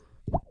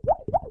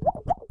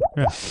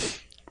 Yeah.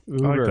 I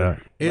like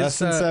that. Less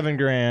than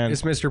 $7,000.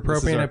 Is Mr.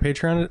 Propane a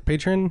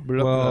patron?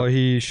 Well,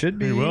 he should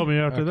be. He will be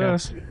after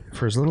this.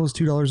 For as little as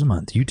 $2 a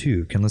month, you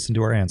too can listen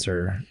to our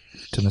answer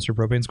to Mr.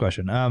 Propane's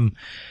question.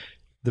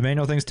 The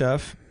manual thing's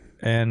tough,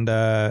 and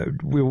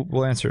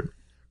we'll answer it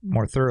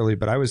more thoroughly.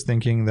 But I was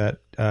thinking that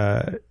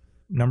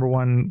number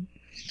one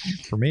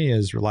for me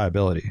is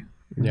reliability.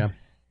 Yeah.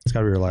 It's got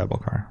to be a reliable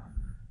car.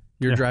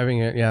 You're driving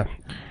it, yeah.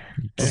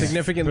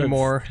 Significantly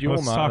more.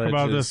 Let's talk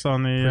about this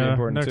on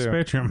the next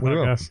Patreon We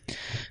will. podcast.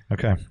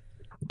 Okay.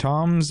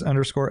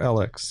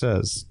 Toms_Alex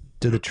says,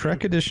 did the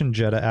Trek Edition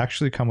Jetta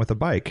actually come with a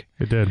bike?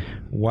 It did.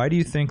 Why do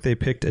you think they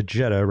picked a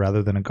Jetta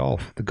rather than a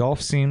Golf? The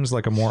Golf seems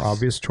like a more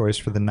obvious choice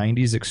for the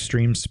 90s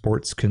extreme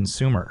sports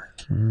consumer.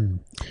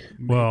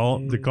 Well,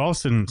 the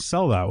Golfs didn't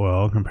sell that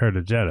well compared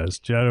to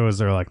Jettas. Jetta was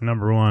their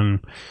number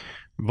one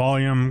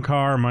volume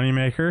car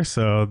moneymaker,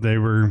 so they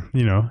were,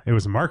 it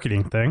was a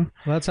marketing thing.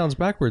 Well, that sounds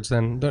backwards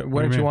then.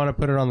 Wouldn't you want to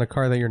put it on the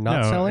car that you're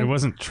not selling? It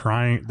wasn't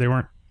trying.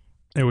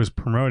 It was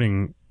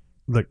promoting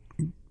the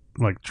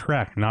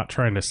Trek, not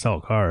trying to sell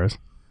cars.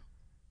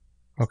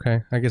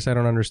 Okay, I guess I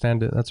don't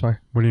understand it. That's why.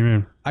 What do you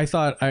mean? I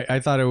thought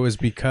it was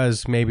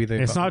because maybe they.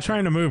 It's not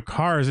trying to move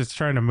cars. It's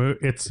trying to move.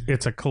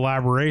 It's a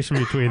collaboration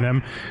between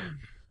them.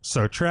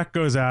 So Trek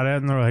goes at it,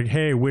 and they're like,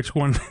 "Hey, which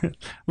one?"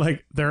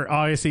 Like they're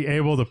obviously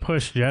able to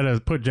put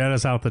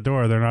Jettas out the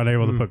door. They're not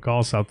able to put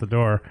Golfs out the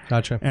door.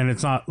 Gotcha. And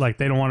it's not like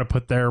they don't want to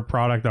put their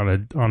product on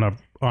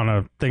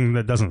a thing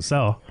that doesn't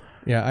sell.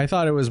 Yeah, I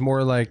thought it was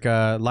more like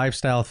a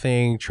lifestyle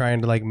thing,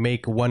 trying to like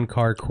make one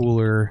car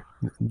cooler.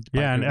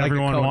 Yeah, and like a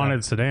everyone Kona.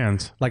 wanted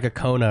sedans. Like a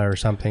Kona or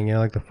something,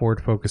 like the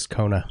Ford Focus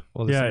Kona.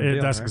 Well, the Yeah, same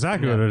deal, that's right?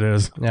 exactly what it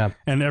is. Yeah.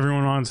 And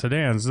everyone wanted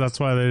sedans. That's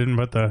why they didn't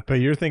put the.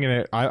 But you're thinking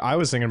it. I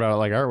was thinking about it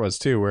like Art was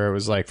too, where it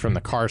was like from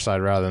the car side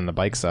rather than the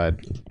bike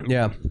side.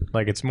 Yeah.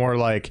 Like it's more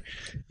like,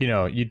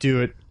 you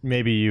do it.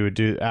 Maybe you would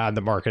add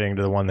the marketing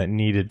to the one that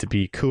needed to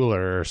be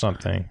cooler or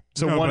something.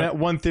 So No, but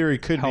one theory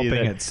could be helping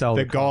that it sell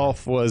the the car.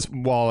 Golf was,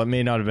 while it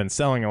may not have been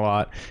selling a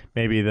lot,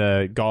 maybe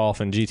the Golf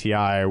and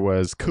GTI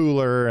was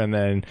cooler, and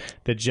then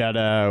the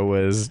Jetta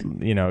was,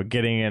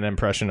 getting an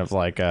impression of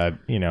like a,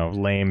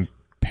 lame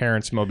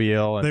parents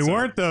mobile. And They so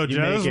weren't though. you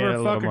make Jettas it a were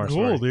little fucking more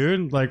cool, smart.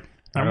 dude. Like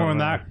I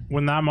remember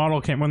when that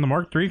model came, when the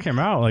Mark III came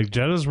out. Like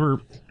Jettas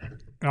were,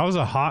 that was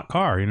a hot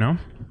car. I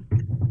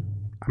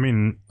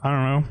mean, I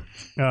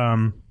don't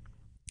know.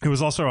 It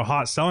was also a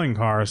hot selling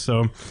car,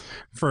 so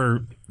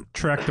for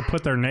Trek to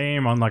put their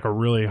name on like a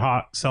really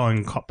hot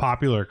selling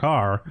popular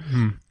car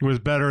was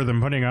better than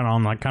putting it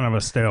on like kind of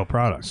a stale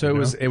product. So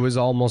it was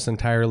almost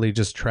entirely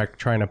just Trek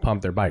trying to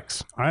pump their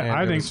bikes.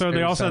 I think so.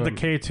 They also had the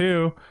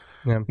K2,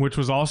 Yeah. which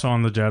was also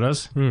on the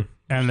Jettas,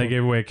 and they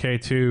gave away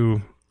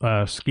K2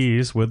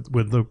 skis with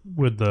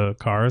the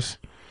cars.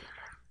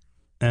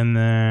 And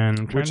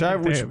then Which I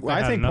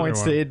think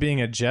points to it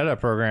being a Jetta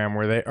program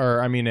where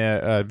a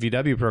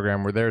VW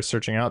program where they're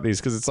searching out these,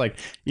 because it's like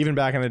even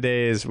back in the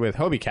days with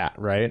Hobie Cat,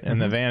 right, and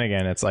the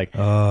Vanagon, it's like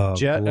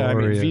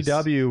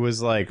VW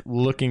was like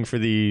looking for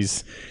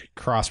these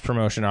cross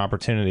promotion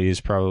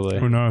opportunities probably.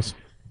 Who knows?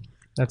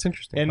 That's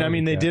interesting. And I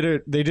mean they did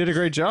a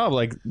great job.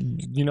 Like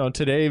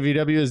today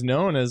VW is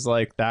known as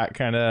like that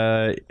kind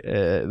of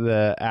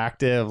the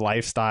active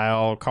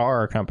lifestyle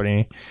car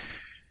company.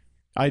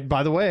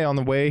 By the way, on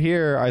the way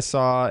here, I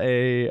saw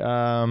a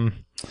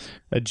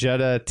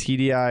Jetta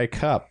TDI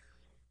Cup.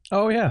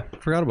 Oh yeah,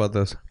 forgot about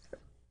those.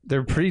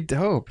 They're pretty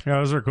dope. Yeah,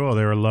 those are cool.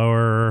 They were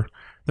lower.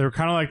 They were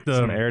kind of like the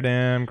Some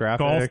aerodynamic graphics.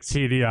 Golf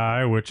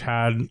TDI, which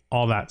had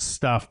all that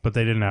stuff, but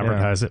they didn't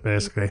advertise it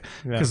basically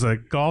because the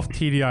Golf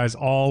TDIs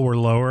all were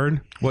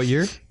lowered. What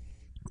year?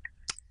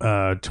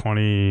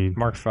 2012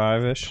 Mark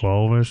 5-ish.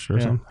 ish or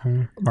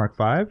something. Mark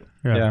 5?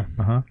 Yeah.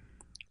 Uh-huh.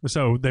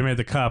 So they made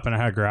the cup and it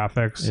had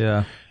graphics.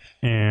 Yeah.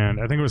 And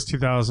I think it was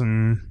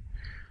 2000.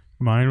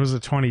 Mine was a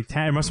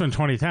 2010. It must have been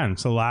 2010.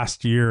 So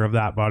last year of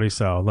that body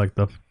style, like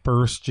the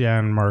first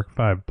gen Mark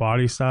V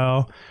body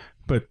style,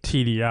 but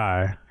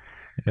TDI.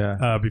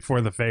 Yeah.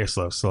 Before the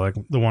facelift. So like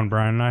the one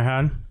Brian and I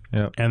had.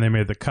 Yeah. And they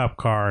made the Cup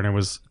car, and it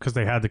was because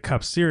they had the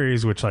Cup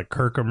series, which like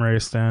Kirkham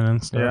raced in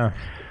and stuff. Yeah.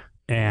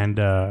 And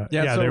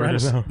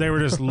they were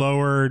just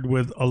lowered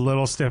with a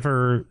little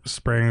stiffer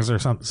springs or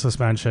something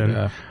suspension.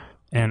 Yeah.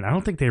 And I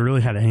don't think they really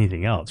had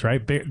anything else,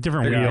 right?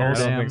 Different Yeah, wheels.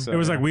 I don't think so, It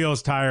was like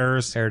wheels,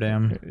 tires. Air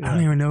dam. I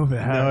don't even know if it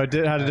had. No, it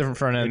had a different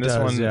front end. It This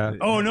does, one, yeah.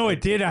 Oh no,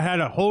 it did. I had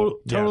a whole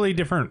totally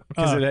different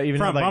because it even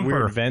front had like bumper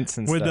weird vents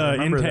and with stuff. the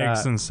remember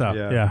intakes that. and stuff.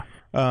 Yeah. Yeah.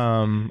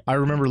 I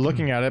remember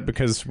looking at it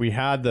because we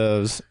had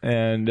those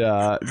and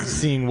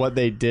seeing what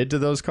they did to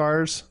those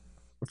cars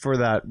for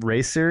that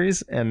race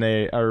series, and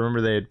I remember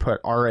they had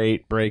put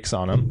R8 brakes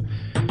on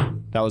them.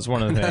 That was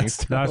one of the things.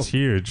 That's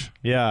huge.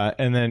 Yeah,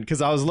 and then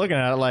because I was looking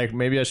at it like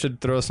maybe I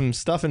should throw some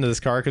stuff into this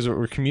car because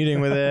we're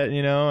commuting with it,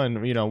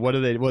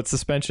 and what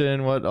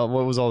suspension, what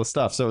was all the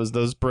stuff. So it was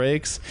those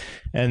brakes,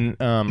 and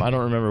I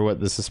don't remember what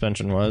the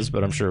suspension was,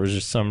 but I'm sure it was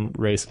just some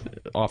race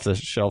off the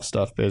shelf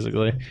stuff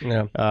basically.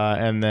 Yeah.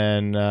 And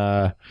then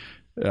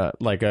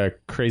like a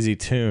crazy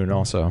tune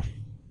also.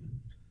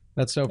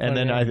 That's so funny.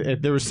 And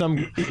then there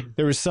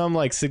was some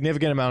like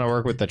significant amount of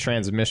work with the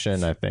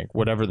transmission. I think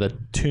whatever the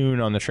tune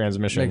on the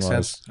transmission Makes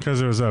was. sense.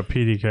 Because it was a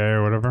PDK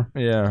or whatever.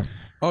 Yeah.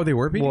 Oh, they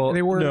were they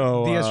were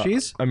no,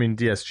 DSGs? I mean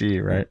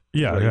DSG, right?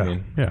 Yeah, What do you yeah,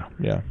 mean?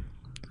 yeah.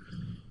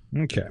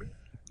 Yeah. Okay.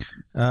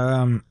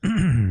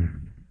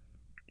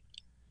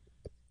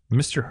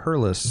 Mr.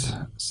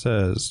 Hurlis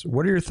says,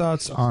 what are your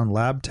thoughts on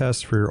lab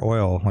tests for your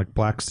oil, like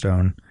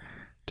Blackstone?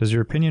 Does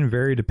your opinion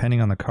vary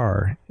depending on the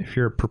car? If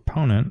you're a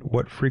proponent,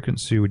 what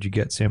frequency would you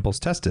get samples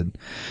tested?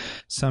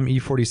 Some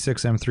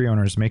E46 M3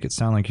 owners make it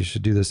sound like you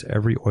should do this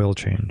every oil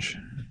change.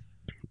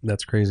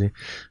 That's crazy.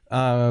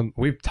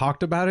 We've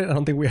talked about it. I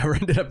don't think we ever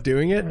ended up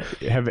doing it.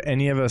 Have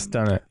any of us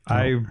done it?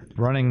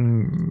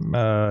 Running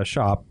a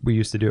shop, we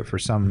used to do it for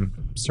some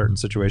certain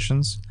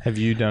situations. Have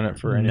you done it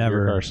for any of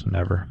your cars?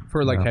 Never.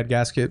 For like No. head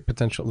gasket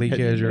potential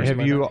leakage or Have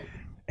something you? like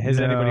Has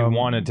No. anybody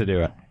wanted to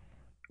do it?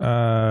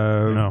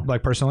 No.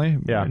 Like personally?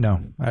 Yeah.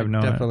 No, I have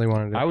no. definitely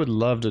wanted to. I would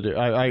love to do.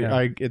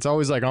 It's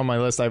always like on my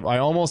list. I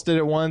almost did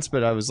it once,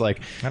 but I was like,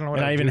 I don't know what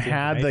and I'd I do even with the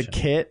had the information.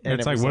 kit. And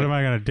It's like, what am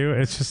I gonna do?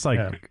 It's just like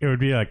Yeah. it would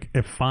be like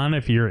if fun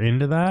if you're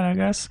into that, I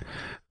guess.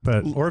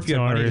 But Or if you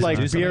had money, like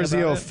do something about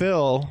BRZO it?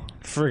 Phil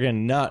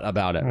friggin' nut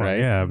about it, well, right?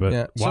 yeah, but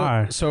Yeah.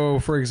 why? So,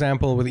 for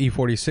example, with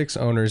E46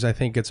 owners, I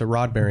think it's a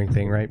rod bearing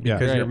thing, right?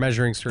 Because right. you're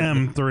measuring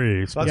certain. M3.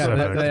 That's, specifically.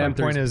 that's my M3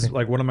 point is,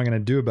 like, what am I going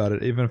to do about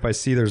it? Even if I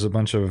see there's a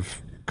bunch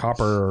of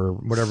copper or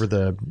whatever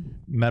the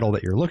metal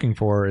that you're looking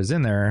for is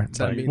in there, it's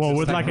That like, means Well, it's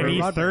with like an for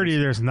rod E30,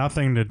 there's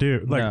nothing to do.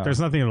 Like, No. there's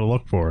nothing to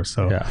look for.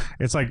 So Yeah.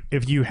 it's like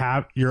if you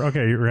have your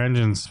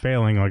engine's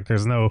failing, like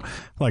there's no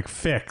like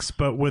fix.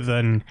 But with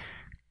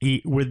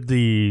with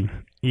the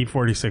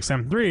E46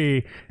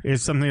 M3,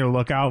 it's something to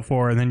look out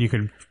for, and then you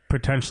could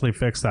potentially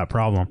fix that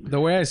problem. The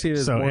way I see it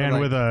is So more and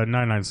like, with a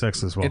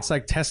 996 as well. it's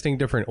like testing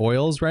different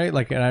oils, right?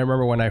 Like, and I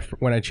remember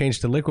when I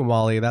changed to liquid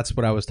moly, that's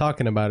what I was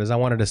talking about. Is I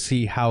wanted to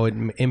see how it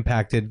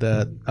impacted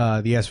the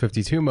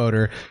S52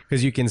 motor,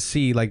 because you can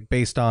see, like,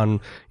 based on,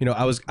 you know,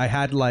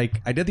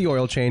 I did the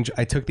oil change,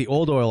 I took the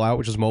old oil out,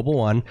 which was Mobil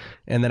 1,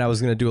 and then I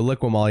was going to do a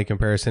liquid moly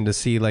comparison to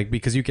see, like,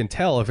 because you can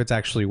tell if it's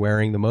actually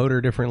wearing the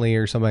motor differently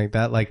or something like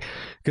that, like,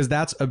 because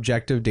that's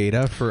objective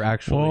data for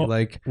actually, well,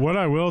 like, what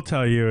I will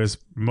tell you is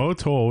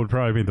Motul would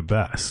probably be the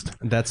best.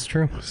 that's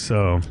true.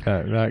 So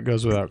That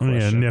goes without yeah,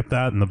 question. nip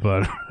that in the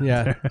bud.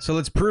 Yeah. So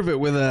let's prove it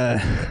with a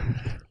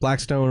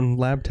Blackstone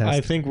lab test.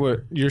 I think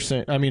what you're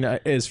saying, I mean,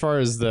 as far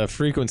as the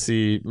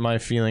frequency, my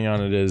feeling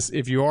on it is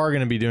if you are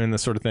going to be doing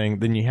this sort of thing,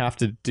 then you have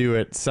to do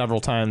it several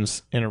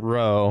times in a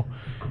row.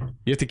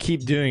 You have to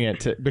keep doing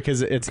it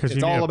because it's you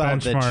need all a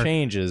about the benchmark.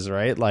 changes,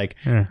 right? Like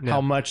Yeah.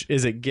 how much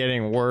is it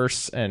getting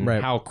worse and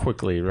Right. how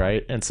quickly,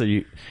 right? And so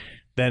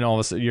then all of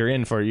a sudden you're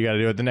in for it. You got to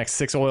do it the next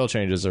 6 oil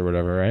changes or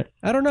whatever, right?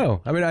 I don't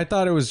know. I mean, I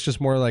thought it was just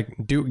more like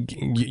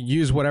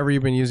use whatever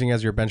you've been using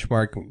as your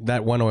benchmark,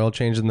 that one oil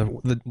change, and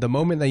the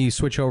moment that you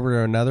switch over to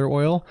another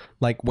oil,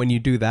 like when you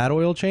do that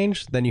oil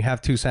change, then you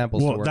have 2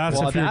 samples to Well, work that's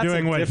with. if you're that's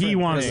doing a what he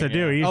different wants thing, to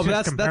do. yeah. He's Oh, but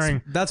just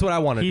comparing. that's what I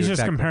want to do. He's just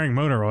exactly. comparing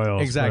motor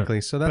oils.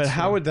 Exactly. So that's But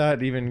how would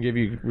that even give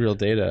you real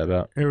data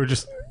about? It would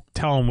just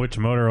tell him which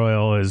motor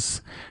oil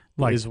is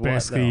like Is what,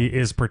 basically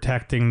is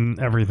protecting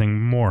everything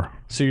more.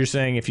 So you're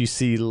saying if you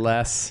see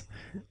less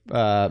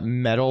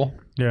metal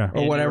Yeah.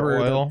 or in whatever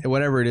your oil?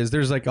 whatever it is.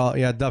 There's like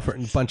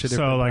different bunch of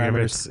different So like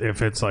parameters.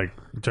 if it's like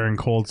during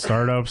cold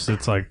startups,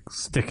 it's like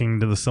sticking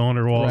to the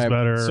cylinder walls Right.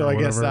 better. So or I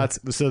guess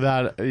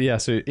whatever.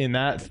 so in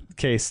that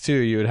case too,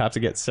 you would have to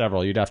get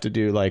several. You'd have to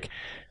do like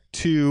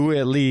 2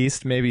 at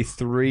least, maybe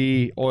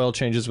 3 oil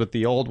changes with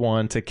the old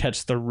one to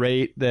catch the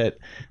rate that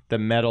the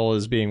metal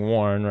is being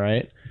worn,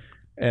 right?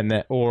 And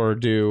that, or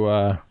do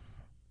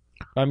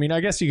I mean, I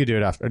guess you could do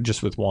it after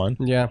just with one.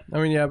 Yeah, I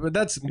mean, yeah, but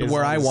that's As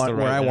where long I as it's want the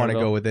where right I want to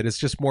interval. go with it. It's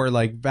just more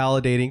like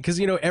validating, because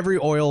every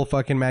oil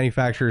fucking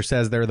manufacturer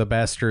says they're the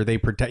best or they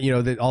protect,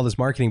 all this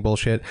marketing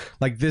bullshit.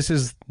 Like, this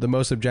is the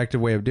most objective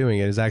way of doing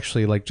it, is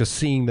actually like just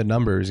seeing the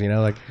numbers.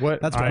 Like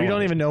What? That's what I you don't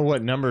want. even know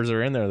what numbers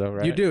are in there though,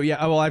 right? You do,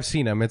 yeah. Well, I've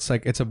seen them. It's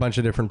like it's a bunch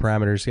of different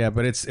parameters. Yeah,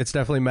 but it's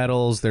definitely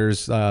metals.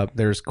 There's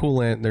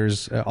coolant.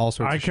 There's all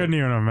sorts. I of couldn't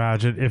even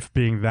imagine if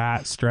being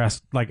that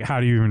stressed. Like, how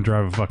do you even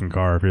drive a fucking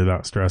car if you're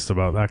that stressed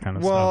about that kind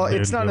of stuff? Well,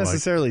 it's dude? not You're like-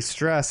 necessarily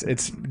stress.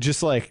 It's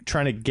just like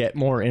trying to get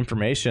more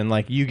information.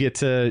 Like you get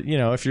to,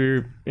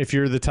 if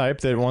you're the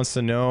type that wants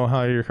to know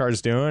how your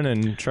car's doing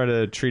and try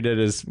to treat it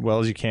as well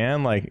as you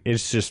can, like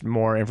it's just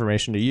more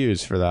information to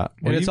use for that.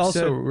 And it's you've also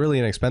said- really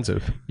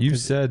inexpensive. You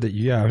said that,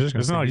 I was just going to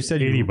Isn't say, it like you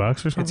said $80 you, or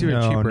something? It's even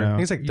No, cheaper. no. I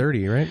think it's like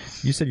 30, right?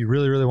 you said you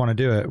really, really want to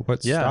do it.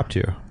 What Yeah. stopped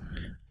you?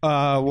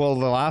 Well,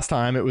 the last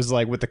time it was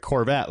like with the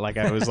Corvette. Like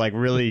I was like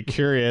really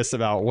curious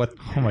about what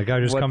Oh my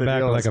God, just What come the back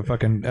deal with is. like a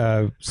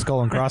fucking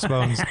skull and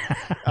crossbones.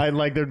 I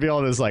like. There'd be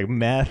all this like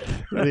meth,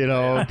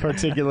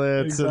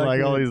 particulates, and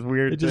like all these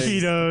weird things.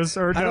 Cheetos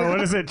or no?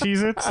 What is it?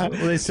 Cheez-Its? Well,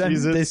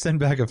 they send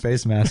back a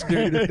face mask.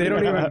 They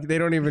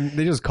don't even.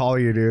 They just call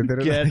you, dude. They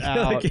don't Get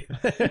out.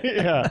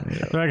 Yeah,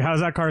 Like,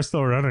 how's that car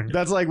still running?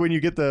 that's like when you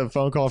get the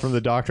phone call from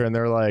the doctor and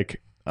they're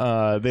like.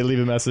 They leave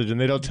a message and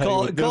they don't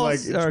tell you. They're call like,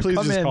 us, or please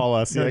come just in. call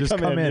us. No, Yeah, just come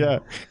come in. in. Yeah,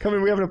 come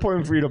in. We have an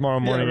appointment for you tomorrow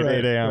morning at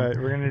 8 a.m. Right,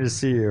 we're gonna need to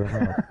see you.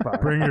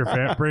 Bring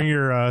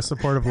your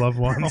supportive loved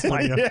ones.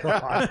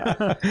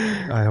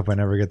 I hope I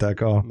never get that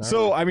call.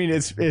 So I mean,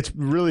 it's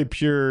really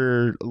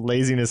pure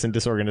laziness and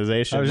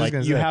disorganization. I was just Like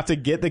gonna you say. have to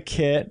get the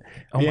kit.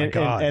 Oh my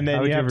God. And then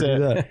How would you have you ever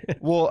do to. that?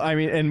 Well, I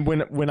mean, and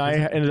when I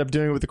ended up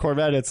doing it with the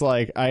Corvette, it's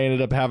like I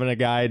ended up having a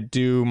guy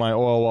do my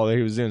oil while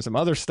he was doing some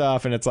other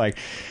stuff, and it's like.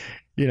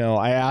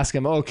 I asked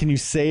him, "Oh, can you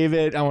save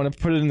it? I want to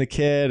put it in the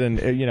kit," and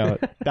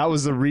that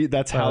was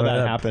that's how Oh,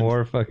 that happened.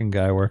 Poor fucking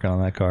guy working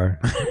on that car.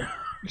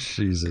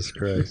 Jesus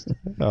Christ.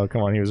 Oh,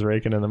 come on, he was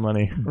raking in the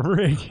money.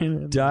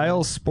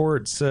 Dial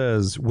Sport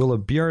says, will a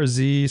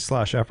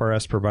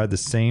BRZ/FRS provide the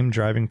same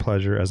driving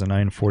pleasure as a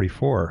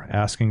 944?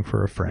 Asking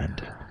for a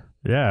friend.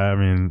 Yeah, I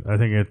mean, I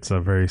think it's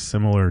a very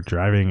similar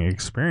driving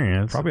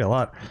experience. Probably a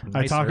lot.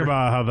 I talk nicer.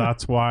 about how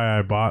that's why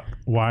I bought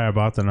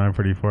the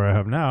 944 I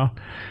have now.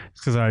 It's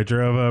because I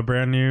drove a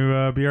brand new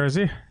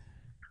BRZ,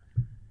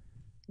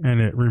 and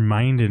it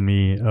reminded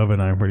me of a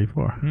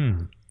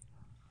 944.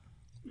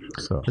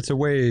 So It's a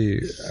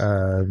way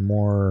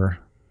more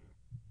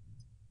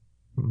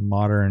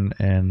modern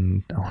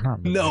and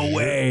not No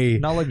way.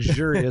 not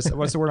luxurious.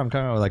 What's the word I'm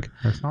coming up with? Like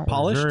It's not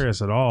Polished?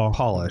 luxurious at all.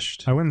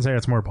 polished. I wouldn't say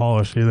it's more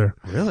polished either.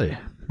 Really?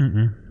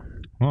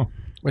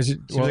 Was it,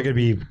 Seems like it'd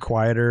be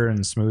quieter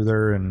and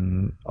smoother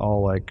and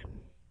all like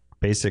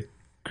basic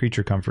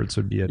creature comforts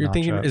would be a you're notch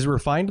thinking, up. is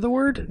refined the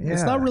word?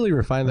 It's Yeah. not really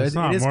refined. Though. It's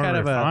not it is more kind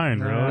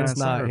refined, of a. really. It's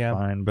not, yeah.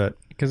 fine, but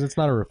Because it's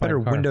not a refined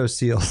better car. window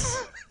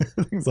seals,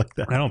 things like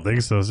that. I don't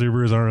think so.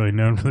 Subarus aren't really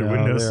known for their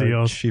window they're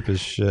seals. cheap as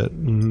shit.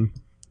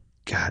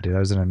 God, dude, I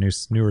was in a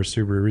newer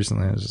Subaru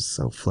recently. It was just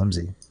so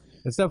flimsy.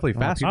 It's definitely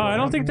fast. Oh, I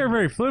don't think they're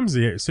very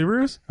flimsy.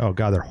 Subarus? Oh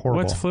God, they're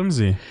horrible. What's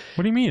flimsy?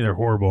 What do you mean they're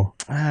horrible?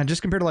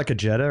 Just compared to like a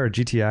Jetta or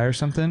GTI or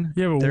something.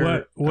 Yeah, but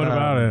They're, what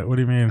about it? What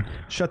do you mean?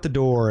 Shut the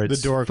door.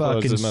 It's door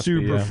fucking closes must be,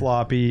 super yeah.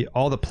 floppy.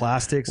 All the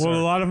plastics. Well,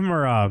 a lot of them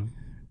are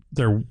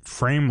they're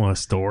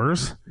frameless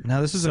doors.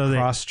 Now this is so a they-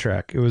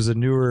 Crosstrek. It was a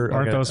newer.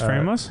 Aren't like a- those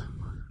frameless?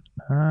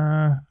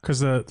 Because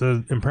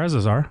the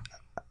Imprezas are.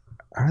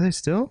 Are they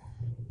still?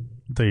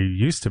 They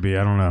used to be.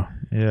 I don't know.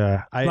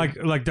 Yeah, Like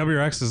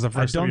WRX is the I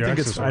first. don't think WRXs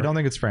it's. were. I don't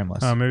think it's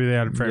frameless. Maybe they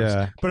had frames.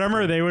 Yeah. But I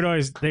remember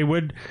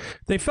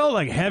they felt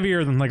like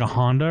heavier than like a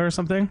Honda or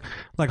something.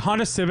 Like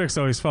Honda Civics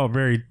always felt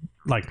very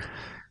like,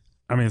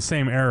 I mean,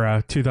 same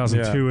era,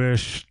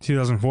 2002-ish,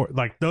 2004.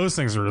 Like those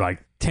things were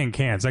like tin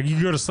cans. Like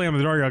you go to slam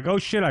the door, you're like, oh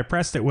shit, I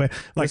pressed it with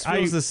like This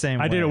feels the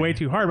same I did it way. way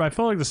too hard, but I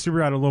felt like the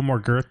Subaru had a little more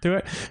girth to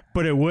it.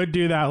 But it would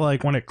do that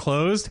like when it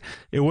closed,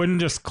 it wouldn't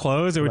just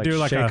close. It would Like do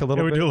like shake a little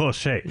it would bit? do a little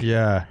shake.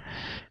 Yeah,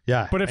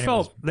 yeah. But And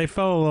was they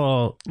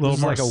felt a little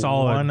more like a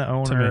solid. one to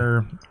me.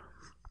 owner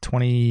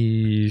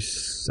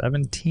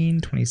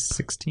 2017,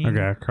 2016.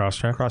 Okay,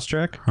 Crosstrek.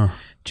 Crosstrek. Huh.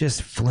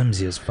 Just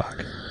flimsy as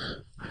fuck.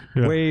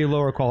 Yeah. Way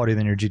lower quality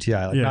than your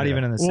GTI. Like not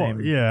even in the Well,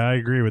 same. Yeah, I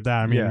agree with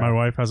that. I mean, Yeah. my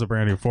wife has a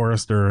brand new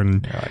Forester,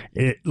 and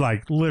it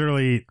like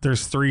literally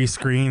there's 3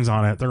 screens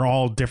on it. They're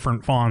all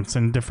different fonts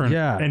and different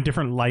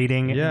different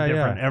lighting Yeah, and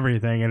different yeah.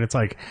 everything, and it's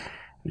like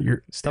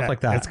Stuff like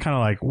that. It's kind of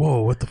like,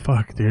 whoa, what the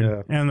fuck, dude?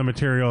 Yeah. And the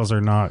materials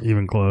are not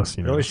even close.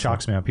 You It know, always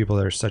shocks me how people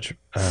that are such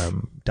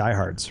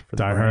diehards for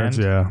the diehards.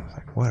 brand. Yeah, It's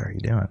like, what are you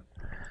doing?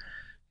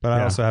 But I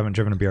Yeah. also haven't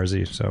driven a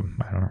BRZ, so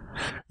I don't know.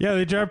 yeah,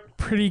 they drive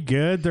pretty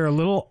good. They're a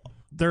little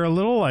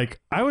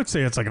like, I would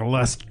say it's like a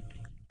less.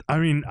 I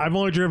mean, I've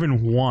only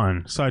driven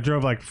one, so I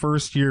drove like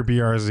first year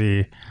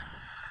BRZ.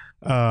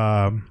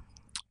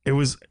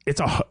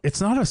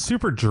 It's not a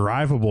super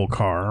drivable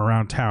car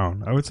around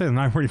town. I would say the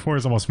 944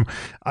 is almost.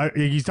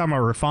 He's talking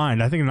about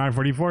refined. I think the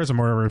 944 is a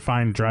more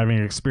refined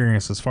driving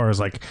experience as far as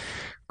like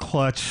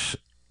clutch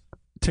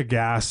to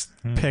gas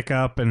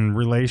pickup and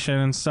relation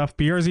and stuff.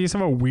 BRZs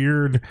have a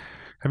weird.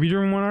 Have you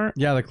driven one, Art?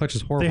 Yeah, the clutch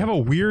is horrible. They have a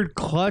weird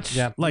clutch.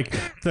 Yeah. Like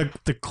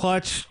the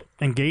clutch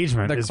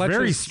engagement The is clutch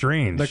very is-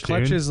 strange. The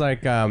clutch dude. is like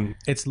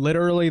it's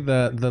literally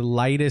the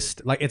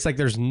lightest. Like it's like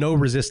there's no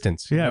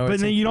resistance. Yeah, but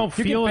It's then like- you don't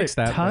can feel fix it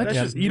that, but touch.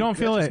 yeah. You don't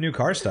feel it. new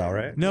car style,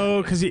 right?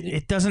 No, because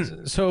it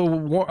doesn't.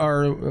 So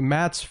our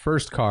Matt's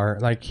first car,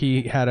 like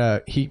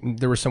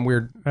there was some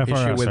weird issue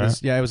FRS, with right?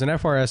 his. Yeah, it was an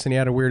FRS, and he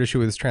had a weird issue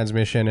with his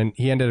transmission, and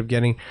he ended up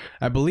getting,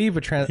 I believe, He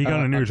got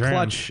a new trans.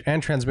 clutch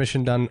and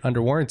transmission done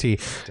under warranty,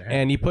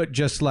 and he put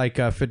just like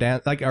a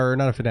Fidanza, like or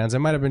not a Fidanza, it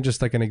might have been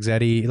just like an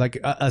Exetti, like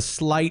a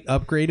slight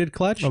upgraded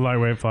clutch. A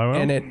lightweight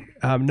flywheel. And it,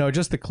 no,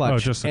 just the clutch. Oh,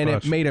 just the and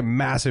clutch. it made a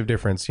massive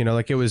difference. You know,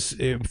 like it was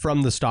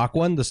from the stock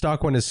one. The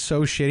stock one is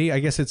so shitty. I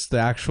guess it's the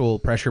actual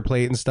pressure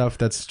plate and stuff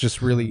that's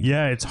just really.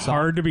 yeah, it's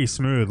hard to be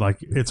smooth. Like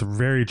it's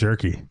very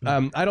jerky.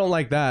 I don't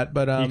like that,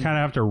 but You kind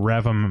of have to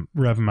rev them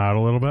out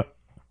a little bit.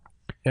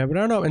 yeah, but I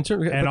don't know. In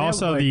terms, And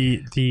also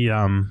the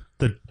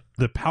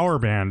power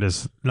band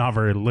is not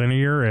very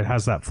linear. It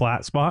has that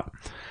flat spot,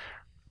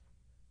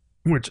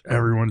 which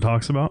everyone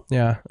talks about.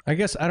 yeah, I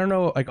guess I don't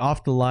know. Like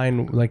off the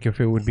line, like if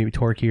it would be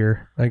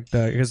torquier, like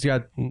because you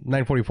got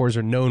 944s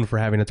are known for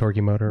having a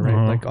torquey motor,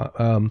 right? Like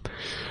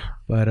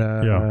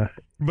Yeah.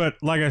 But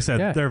like I said,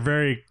 Yeah. they're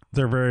very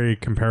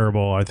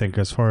comparable, I think,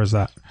 as far as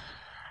that.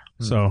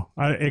 So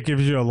it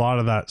gives you a lot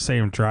of that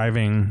same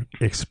driving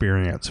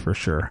experience for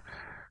sure,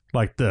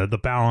 like the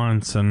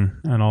balance and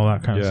all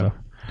that kind of Yeah. stuff.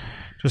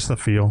 Just the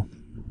feel.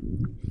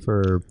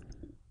 For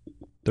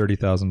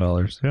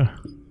 $30,000. Yeah.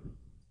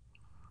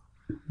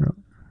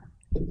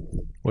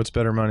 What's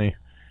better money?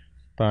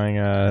 Buying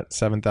a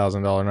 $7,000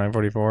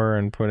 944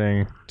 and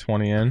putting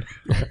 20 in.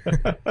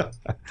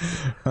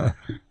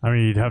 I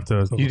mean, you'd have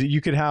to. You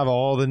could have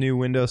all the new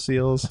window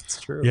seals. That's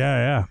true.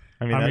 Yeah.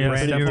 I mean, I mean,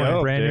 that's it's definitely definitely-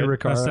 dope, brand new dude.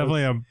 Recaro. That's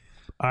definitely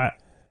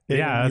yeah. It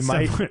That's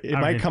might definitely-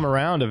 I might mean, come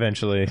around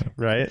eventually,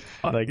 right?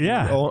 Like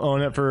yeah.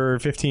 own it for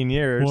 15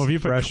 years. Well, if you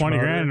put fresh 20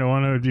 motor. grand into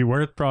one, it would be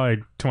worth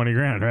probably 20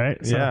 grand,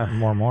 right? So, Yeah.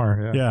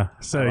 More. Yeah.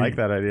 So I like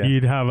that idea.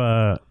 You'd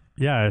have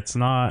it's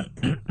not.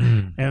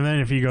 And then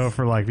if you go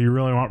for like, if you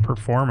really want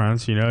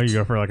performance, you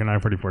go for like a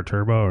 944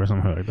 turbo or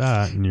something like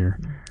that, and you're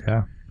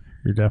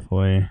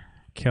definitely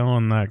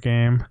killing that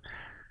game.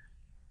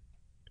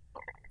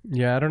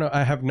 Yeah, I don't know.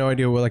 I have no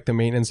idea what like the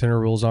maintenance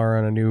intervals are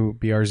on a new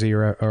BRZ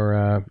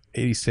or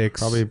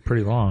 86. Probably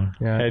pretty long.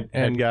 Yeah,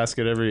 Head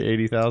gasket every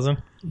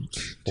 80,000.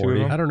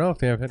 40. I don't know if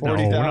they have.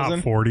 40,000? No, not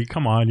 40.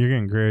 Come on, you're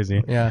getting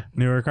crazy. Yeah.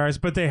 Newer cars,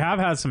 but they have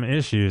had some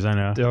issues. I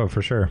know. Oh,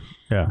 for sure.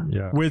 Yeah,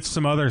 Yeah. with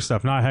some other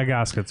stuff, not head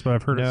gaskets, but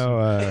I've heard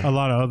of No. a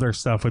lot of other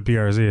stuff with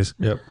BRZs,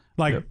 Yep.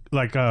 like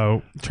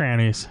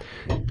trannies.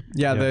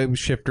 Yeah, the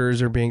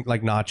shifters are being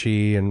like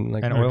notchy and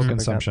like And stuff oil like that.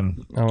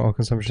 consumption. Oh, oil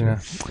consumption. Yeah.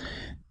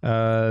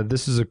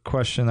 This is a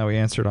question that we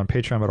answered on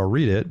Patreon, but I'll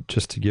read it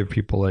just to give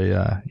people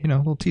a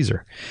little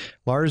teaser.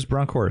 Lars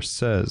Brunkhorst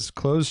says,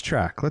 "Closed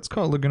track. Let's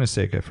call it Laguna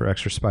Seca for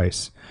extra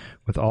spice.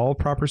 With all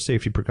proper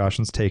safety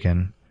precautions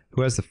taken,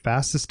 who has the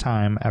fastest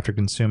time after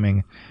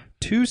consuming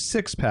 2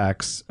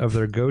 6-packs of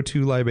their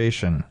go-to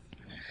libation?"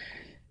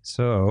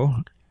 So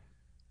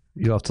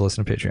you'll have to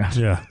listen to Patreon.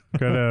 Yeah,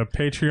 go to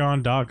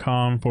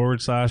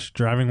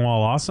patreon.com/driving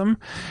while awesome.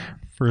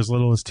 For as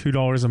little as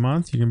 $2 a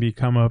month, you can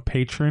become a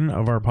patron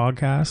of our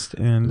podcast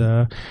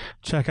and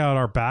check out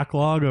our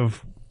backlog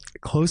of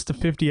close to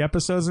 50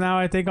 episodes now,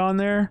 I think, on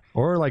there.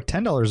 Or like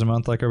 $10 a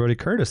month, like our buddy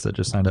Curtis that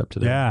just signed up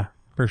today. Yeah,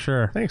 for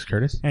sure. Thanks,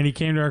 Curtis. And he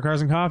came to our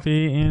Cars and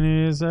Coffee in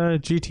his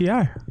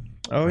GTI.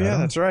 Oh, yeah,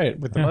 that's right.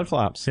 With the mud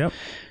flaps. Yep.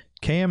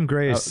 KM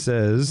Grace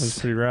That's says,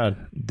 pretty rad.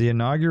 the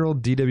inaugural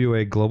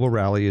DWA Global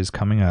Rally is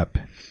coming up.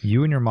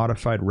 You and your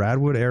modified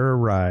Radwood era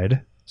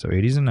ride, so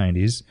 80s and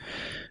 90s,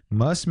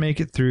 must make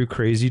it through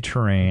crazy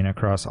terrain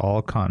across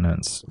all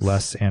continents,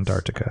 less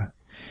Antarctica.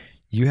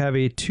 You have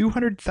a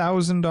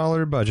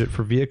 $200,000 budget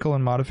for vehicle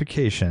and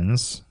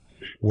modifications.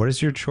 What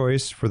is your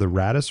choice for the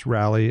raddest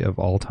rally of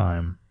all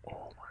time?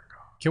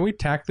 Can we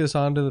tack this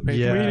onto the page?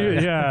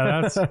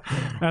 Yeah.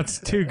 That's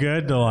too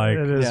good to like.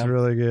 It is Yeah.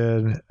 really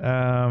good.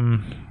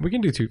 We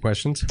can do 2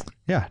 questions.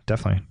 Yeah,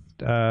 definitely.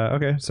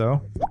 Okay,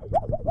 so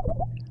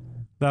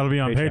That'll be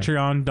on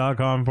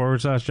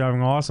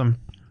patreon.com/driving awesome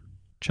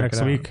check next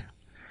it out. week.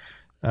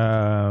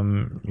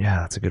 Yeah,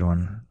 that's a good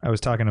one. I was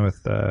talking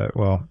with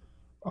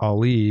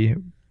Ali,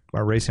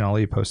 our Racing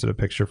Ali posted a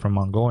picture from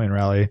Mongolian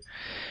Rally.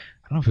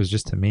 I don't know if it was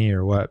just to me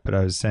or what, but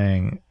I was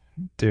saying,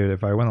 dude,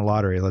 if I win the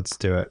lottery, let's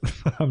do it.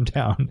 I'm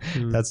down.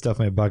 That's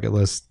definitely a bucket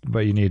list,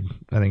 but I think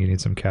you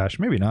need some cash.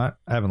 Maybe not.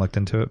 I haven't looked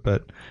into it,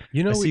 but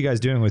I see you guys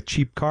doing with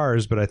cheap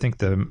cars, but I think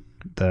the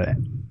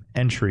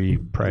entry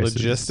price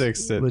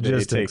Logistics that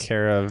they take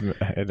care of,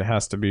 it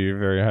has to be a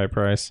very high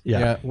price.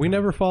 Yeah. We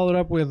never followed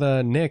up with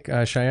Nick,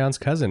 Cheyenne's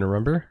cousin,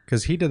 remember?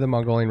 Because he did the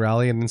Mongolian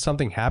rally and then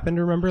something happened,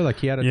 remember? Like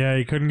he had Yeah,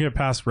 he couldn't get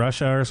past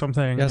Russia or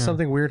something.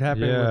 something weird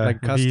happened with Yeah.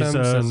 like customs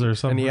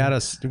Visas or and he had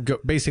something.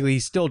 basically he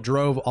still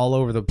drove all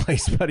over the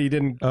place, but he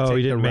didn't Oh, take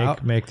he didn't the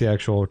route. make the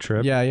actual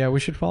trip. Yeah, we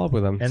should follow up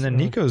with him. And then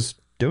Nico's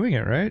doing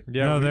it, right?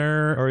 Yeah.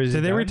 No, Or is he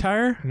did they done?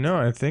 retire? No,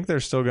 I think they're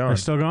still going. They're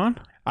still gone?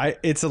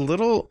 It's a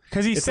little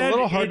 'Cause he it's said a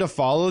little hard it- to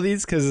follow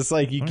these because it's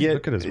like you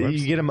look at his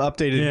website. get them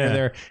updated here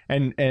Yeah.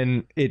 and there,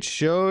 and it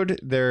showed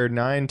their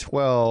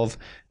 912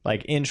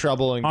 like in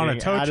trouble and On a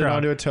getting tow added truck.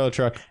 onto a tow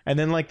truck, and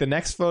then like the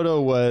next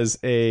photo was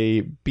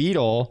a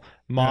Beetle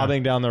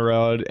mobbing down the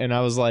road, and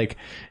I was like,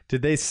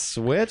 did they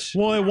switch?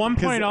 Well, at one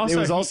 'Cause point also it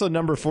was also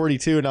number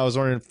 42, and I was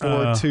ordering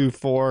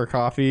 424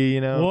 coffee.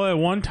 You know, Well, at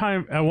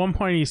one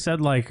point he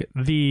said like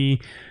the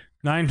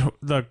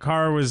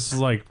car was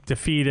like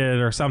defeated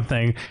or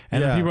something,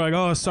 and Yeah. then people were like,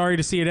 "Oh, sorry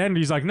to see it end."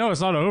 He's like, "No,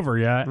 it's not over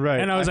yet." Right.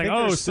 And I was I like, think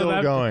 "Oh, they're so still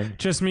that going.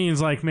 just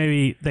means like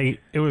maybe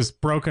it was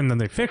broken, then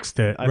they fixed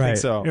it." I think Right.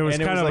 so. It was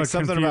and kind it of was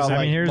like a something confusing- about I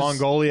like mean, here's-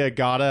 Mongolia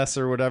got us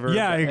or whatever.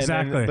 Yeah, And then-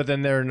 exactly. but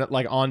then they're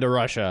like on to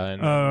Russia.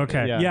 And, Oh,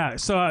 okay. Yeah.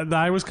 So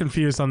I was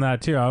confused on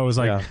that too. I was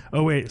like, Yeah.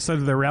 "Oh, wait. So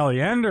did the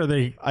rally end, or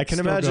they?" I can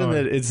still imagine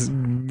going? that it's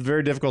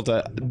very difficult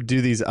to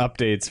do these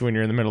updates when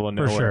you're in the middle of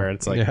For nowhere. sure.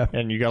 It's like, Yeah.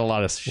 and you got a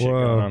lot of shit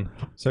Whoa. going on.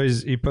 So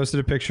he posted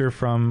a picture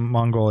from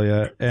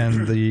Mongolia,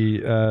 and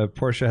the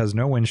Porsche has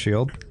no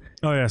windshield.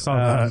 Oh yeah, I saw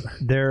that.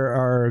 There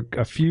are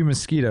a few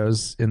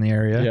mosquitoes in the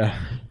area. Yeah.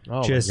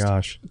 oh just my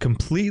gosh,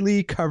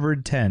 completely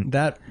covered tent.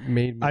 that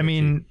made me I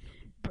mean,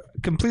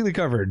 completely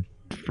covered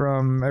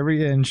from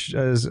every inch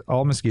as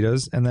all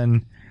mosquitoes, and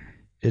then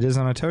it is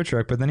on a tow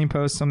truck. But then he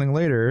posts something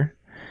later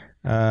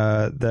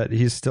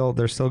that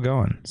they're still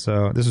going.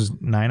 So this was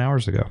 9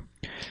 hours ago.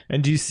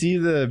 And do you see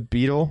the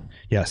Beetle?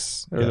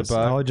 Yes. Or the yes.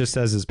 bug? All it just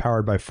says is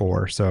powered by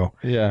 4. So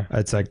Yeah.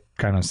 it's like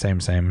kind of same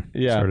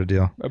Yeah. sort of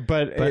deal.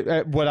 But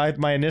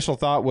my initial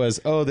thought was,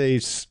 oh,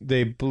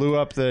 they blew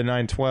up the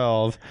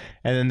 912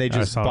 and then they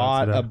just saw that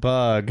bought today. a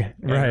bug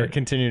and Right. are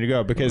continuing to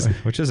go because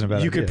Which isn't a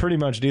bad you could idea. pretty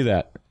much do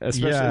that,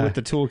 especially Yeah. with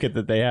the toolkit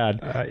that they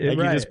had. Like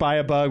you right. just buy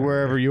a bug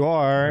wherever you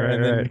are Right,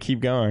 and then right.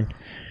 keep going.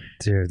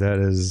 Dude, that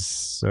is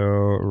so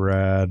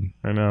rad.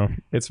 I know.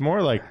 It's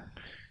more like,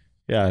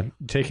 yeah,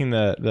 taking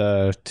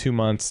the 2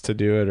 months to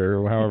do it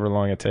or however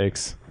long it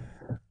takes.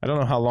 I don't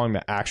know how long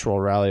the actual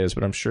rally is,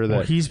 but I'm sure that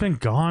Well, he's been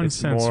gone it's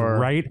since more-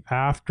 right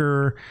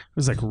after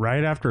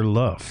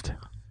Luft.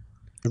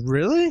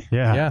 really.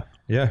 Yeah.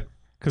 Yeah.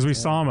 Because we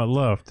saw him at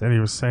Luft, and he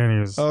was saying he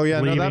was. Oh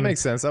yeah, no, that leaving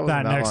makes sense. That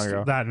wasn't that long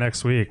ago. that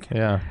next week.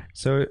 Yeah.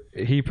 So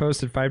he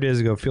posted 5 days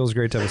ago, feels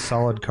great to have a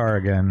solid car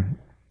again.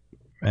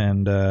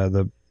 And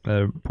the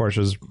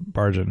Porsche's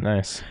barging.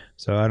 Nice.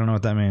 So I don't know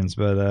what that means,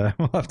 but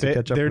we'll have to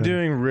catch up. They're with it.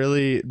 doing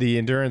really the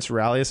Endurance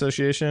Rally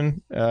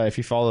Association. If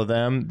you follow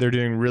them, they're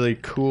doing really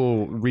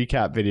cool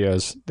recap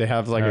videos. They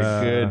have like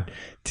a good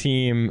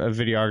team of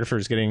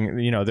videographers getting,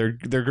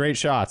 they're great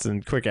shots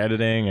and quick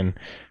editing, and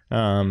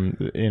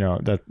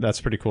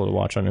that's pretty cool to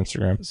watch on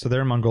Instagram. So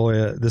they're in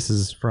Mongolia. This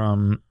is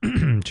from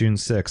June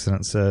 6th, and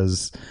it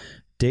says,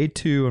 Day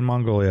 2 in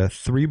Mongolia,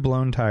 3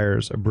 blown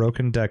tires, a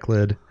broken deck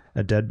lid,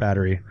 a dead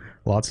battery,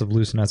 lots of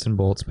loose nuts and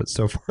bolts, but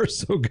so far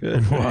so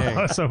good.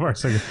 Wow, so far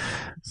so good.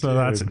 So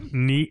that's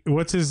neat.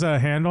 What's his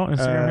handle?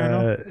 Instagram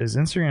handle? His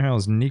Instagram handle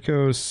is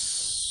Nico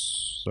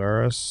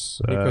Saras.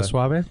 Nico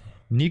Suave.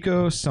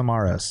 Nico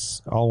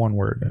Samaras, all one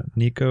word.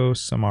 Nico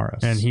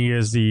Samaras. And he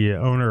is the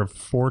owner of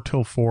 4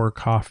 Till 4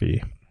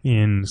 Coffee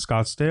in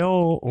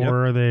Scottsdale,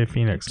 or are they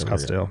Phoenix?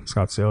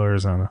 Scottsdale,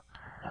 Arizona.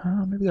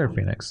 Maybe they're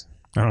Phoenix.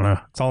 I don't know.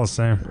 It's all the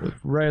same.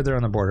 Right there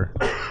on the border.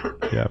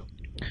 Yeah.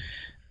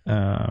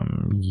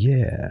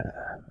 Yeah.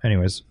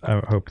 Anyways, I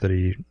hope that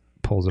he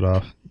pulls it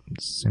off. It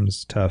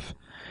seems tough.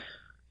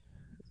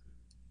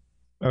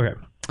 Okay.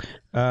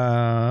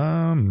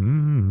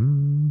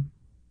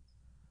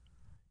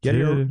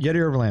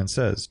 Yeti Overland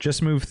says,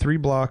 just moved 3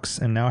 blocks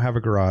and now have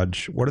a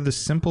garage. What are the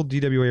simple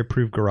DWA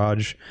approved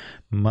garage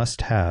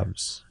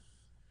must-haves?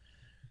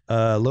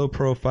 Low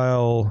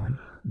profile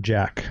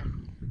jack.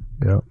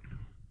 Yep.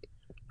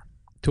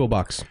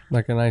 Toolbox,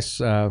 like a nice.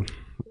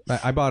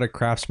 I bought a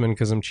Craftsman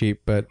because I'm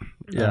cheap, but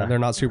they're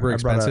not super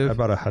expensive. I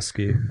bought a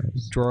Husky.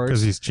 Drawers,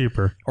 Because he's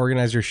cheaper.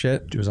 organize your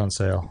shit, It was on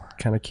sale.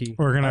 kind of key.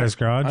 Organized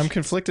garage. I'm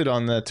conflicted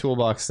on the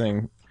toolbox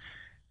thing,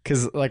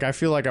 because I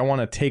feel like I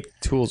want to take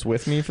tools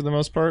with me for the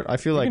most part. I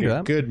feel like can do a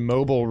that. good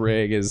mobile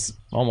rig is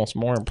almost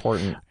more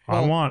important.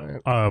 I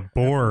want a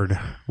board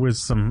with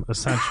some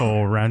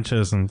essential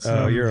wrenches and stuff.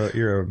 Oh, you're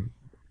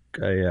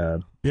a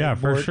yeah,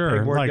 for pegboard- sure.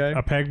 pegboard like guy?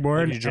 a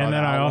pegboard. You draw And the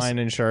then I also, outline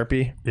in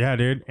Sharpie. yeah,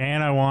 dude.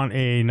 And I want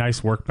a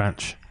nice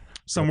workbench.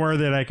 Somewhere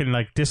that I can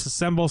like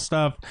disassemble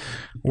stuff,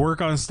 work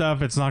on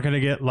stuff. It's not going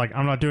to get like,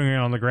 I'm not doing it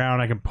on the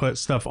ground. I can put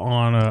stuff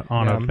on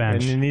a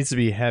bench. And it needs to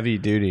be heavy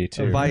duty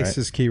too. A vice right?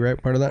 is key, right?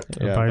 Part of that.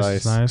 Yeah,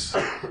 Vice vice. is nice.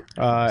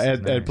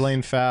 At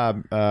Blaine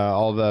Fab,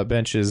 all the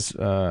benches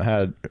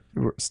had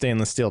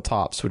stainless steel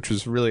tops, which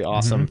was really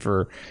awesome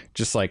for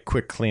just like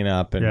quick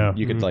cleanup, and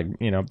you could like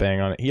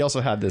bang on it. He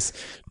also had this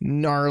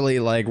gnarly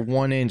like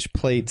 1-inch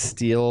plate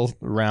steel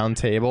round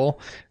table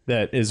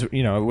that is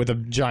with a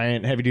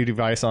giant heavy duty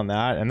vise on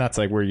that, and that's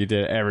like where you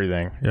did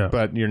everything. Yeah.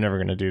 But you're never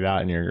gonna do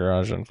that in your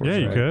garage, Yeah,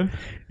 unfortunately. you could.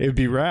 It would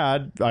be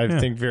rad. I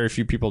think very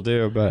few people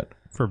do, but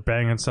For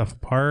banging stuff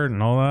apart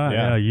and all that.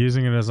 Yeah. Yeah,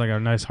 using it as like a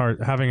nice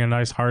having a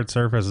nice hard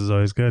surface is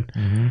always good.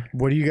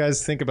 what do you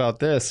guys think about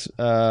this?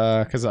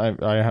 Because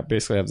I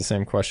basically have the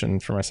same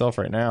question for myself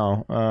right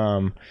now.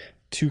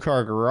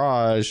 2-car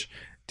garage.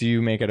 Do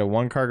you make it a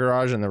 1-car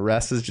garage and the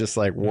rest is just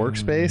like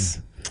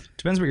workspace?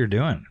 Depends what you're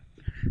doing.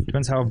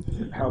 Depends how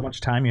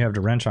much time you have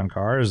to wrench on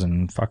cars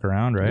and fuck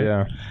around, right?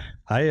 Yeah.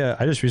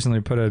 I just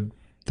recently put a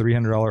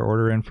 $300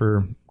 order in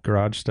for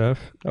garage stuff.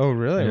 Oh,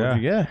 really? Yeah. What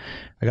did you get?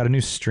 I got a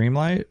new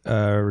Streamlight,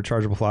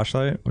 rechargeable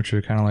flashlight, which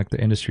are kind of like the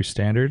industry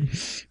standard,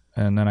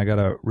 and then I got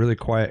a really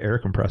quiet air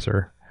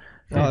compressor.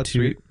 Oh, that's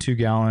sweet.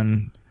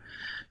 2-gallon,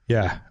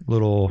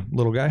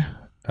 little guy.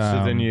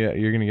 So then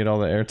you're gonna get all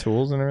the air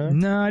tools and everything.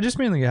 No, I just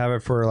mainly have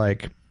it for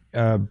like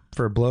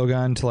for a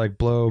blowgun to like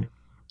blow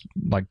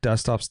like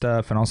dust off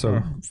stuff, and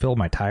also fill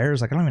my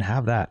tires. Like I don't even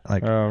have that.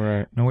 Like Oh,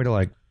 right. no way to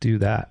like do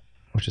that,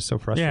 which is so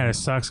frustrating. Yeah, it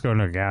sucks going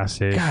to a gas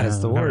station. God, it's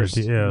the worst.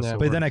 Yeah, it's the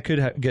But then I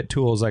could get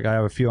tools. Like I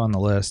have a few on the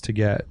list to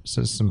get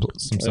some simple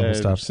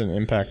stuff. Just an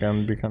impact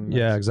gun become.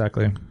 Yeah,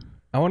 exactly.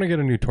 I want to get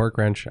a new torque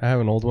wrench. I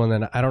have an old one,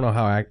 and I don't know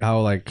how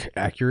like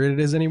accurate it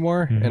is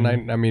anymore. And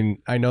I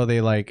mean, I know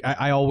they like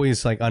I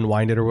always like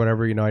unwind it or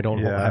whatever. I don't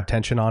have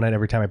tension on it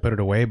every time I put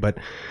it away. But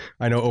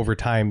I know over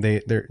time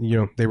they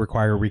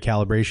require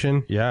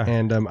recalibration. Yeah.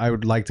 And I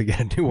would like to get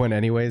a new one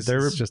anyways.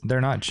 They're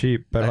not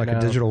cheap, but I like know.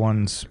 a digital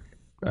one's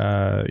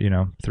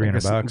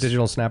 $300.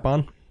 Digital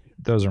snap-on.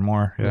 Those are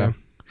more. Yeah.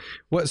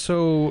 What?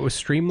 So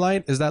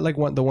Streamlight, is that like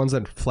the ones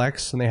that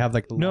flex and they have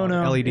like the No,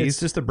 long LEDs? It's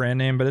just a brand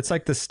name, but it's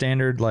like the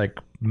standard like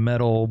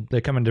metal. They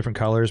come in different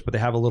colors, but they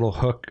have a little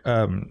hook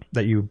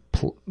that you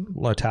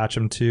attach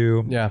them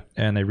to. Yeah.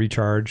 And they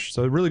recharge.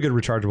 So a really good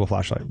rechargeable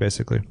flashlight,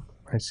 basically.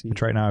 I see.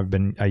 Which right now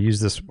I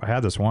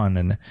had this one,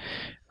 and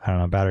I don't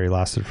know, battery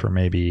lasted for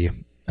maybe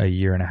a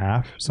year and a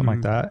half, something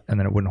like that, and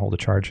then it wouldn't hold a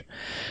charge.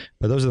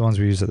 But those are the ones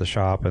we use at the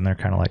shop, and they're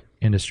kind of like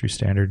industry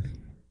standard.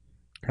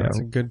 That's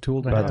a good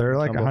tool to have. But they're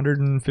like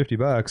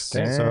 $150.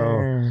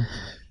 So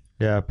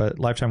yeah, but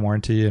lifetime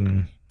warranty,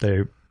 and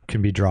they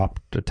can be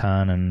dropped a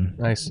ton and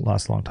Nice.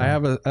 last a long time.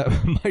 I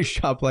have my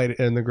shop light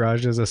in the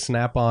garage is a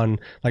snap-on,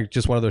 like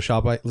just one of those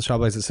shop lights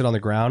that sit on the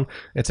ground.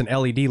 It's an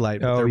LED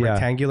light, but they're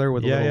rectangular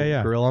with a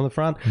little grill on the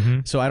front.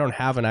 So I don't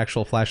have an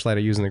actual flashlight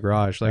I use in the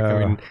garage. Like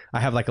I mean, I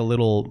have like a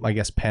little, I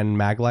guess, pen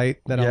mag light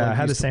that I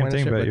had the same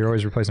thing, but you're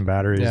always replacing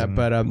batteries. Yeah,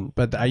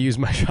 but I use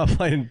my shop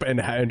light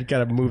and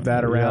kind of move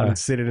that around and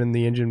sit it in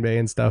the engine bay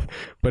and stuff.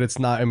 But it's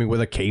not. I mean,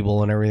 with a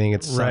cable and everything,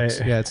 it sucks.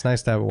 Right. Yeah, it's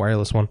nice to have a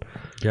wireless one.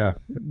 Yeah.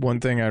 One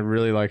thing I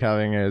really like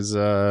having is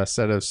a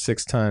set of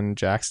 6-ton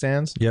jack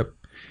stands. Yep.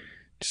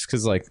 Just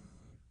because, like,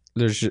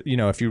 there's,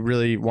 if you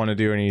really want to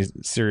do any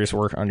serious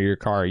work under your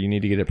car, you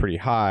need to get it pretty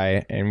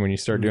high. And when you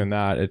start doing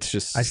that, it's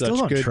just I still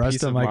don't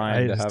trust them. Like,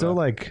 I still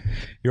like,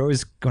 you're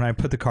always, when I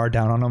put the car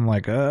down on them,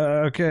 like,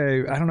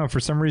 okay, I don't know, for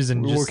some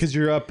reason. Well, because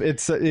you're up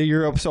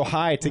so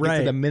high to get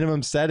to the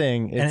minimum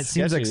setting. And it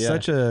seems like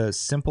such a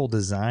simple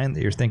design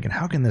that you're thinking,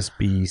 how can this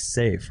be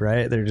safe,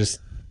 right? They're just...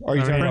 Are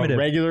you talking about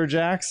regular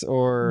jacks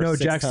or no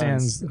jack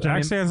stands?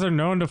 Jack stands are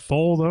known to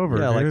fold over.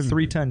 Yeah, like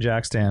 3-ton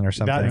jack stand or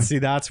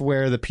something. That's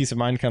where the peace of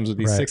mind comes with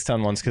these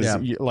 6-ton ones,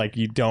 because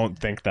you don't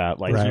think that.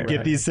 Like you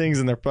get these things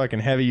and they're fucking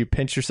heavy. You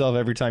pinch yourself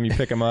every time you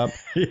pick them up.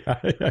 Yeah,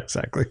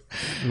 exactly.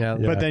 Yeah,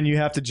 but then you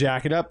have to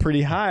jack it up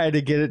pretty high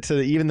to get it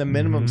to even the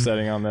minimum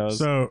setting on those.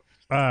 So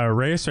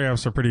race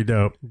ramps are pretty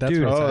dope. that's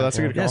Dude, what that's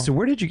a good call. Yeah, so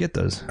where did you get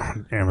those?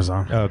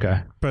 Amazon. Oh,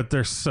 okay. But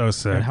they're so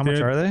sick. And how much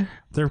dude. are they?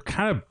 They're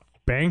kind of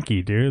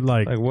banky, dude.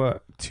 Like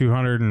what?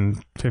 $250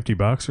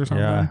 or something.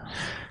 Yeah.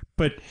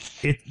 But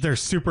they're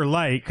super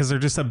light because they're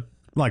just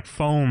like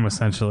foam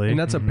essentially. And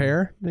that's a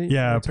pair.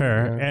 Yeah, a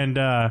pair.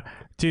 And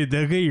dude,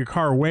 they'll get your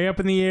car way up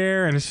in the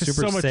air, and it's just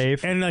Super so much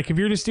safe. And like if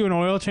you're just doing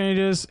oil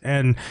changes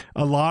and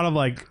a lot of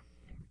like,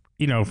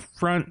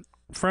 front.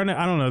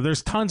 I don't know.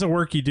 There's tons of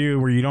work you do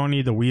where you don't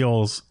need the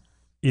wheels.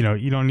 You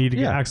don't need to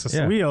get access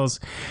to wheels,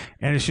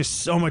 and it's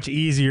just so much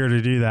easier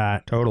to do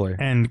that. Totally.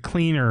 And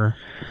cleaner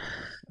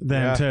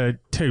than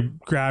to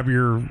grab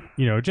your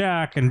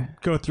jack and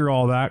go through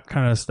all that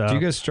kind of stuff. Do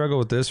you guys struggle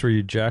with this where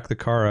you jack the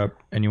car up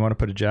and you want to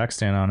put a jack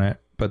stand on it,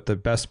 but the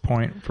best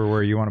point for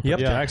where you want to put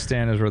the jack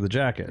stand is where the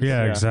jack is?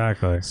 Yeah,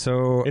 exactly.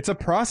 So it's a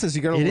process.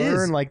 You got to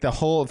learn like the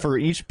whole for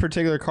each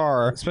particular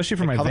car, especially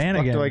for like, my how van the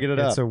fuck again. do I get it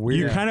It's up? a weird.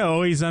 You kind of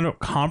always end up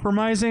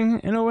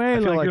compromising in a way.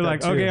 Like you're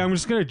like, okay, I'm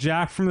just gonna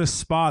jack from this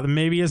spot that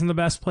maybe isn't the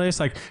best place,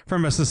 like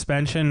from a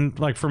suspension,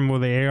 like from where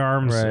the A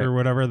arms or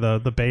whatever,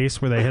 the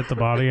base where they hit the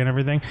body and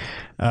everything.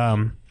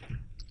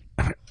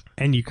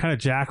 And you kind of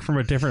jack from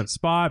a different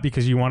spot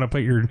because you want to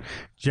put your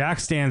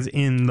jack stands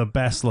in the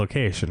best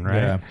location,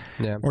 right?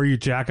 Yeah. Or you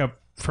jack up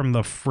from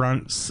the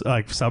front,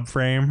 like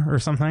subframe or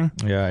something.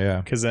 Yeah.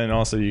 Because then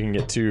also you can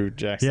get 2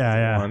 jack stands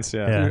at once.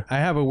 Yeah. Dude, I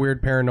have a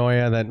weird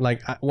paranoia that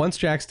like once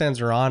jack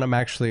stands are on,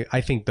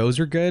 I think those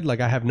are good. Like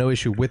I have no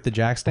issue with the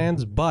jack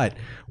stands, but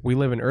we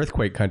live in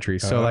earthquake country,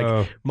 so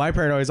like my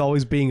paranoia is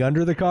always being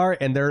under the car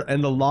and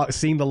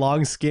seeing the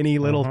long skinny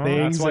little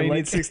things. That's why and, you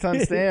like, need 6-ton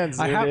stands.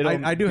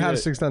 I do have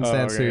 6-ton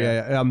stands too.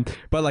 Yeah.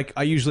 But like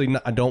I usually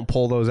I don't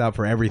pull those out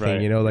for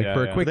everything.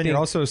 For a quick then thing. you're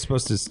also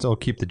supposed to still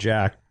keep the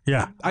jack.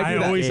 Yeah, I do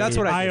that. always. That's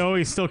what I do.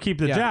 always still keep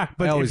the jack,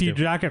 but always if you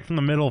do. jack it from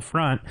the middle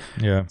front,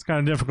 Yeah. it's kind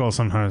of difficult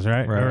sometimes,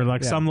 right? Or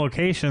like some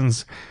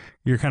locations,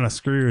 you're kind of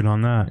screwed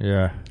on that.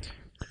 Yeah.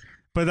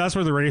 But that's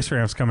where the race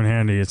ramps come in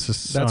handy. It's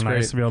just so That's nice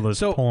great. to be able to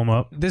So, pull them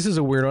up. This is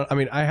a weird one. I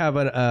mean, I have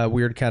a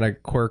weird kind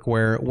of quirk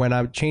where when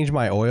I change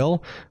my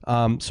oil,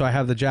 so I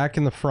have the jack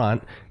in the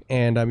front,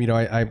 and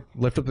I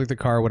lift up the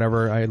car,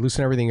 whatever. I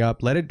loosen everything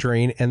up, let it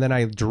drain, and then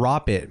I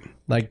drop it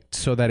like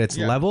so that it's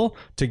level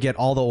to get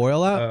all the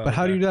oil out. But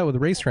how do you do that with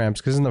race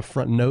ramps? Because in the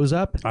front nose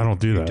up, I don't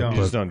do that. don't.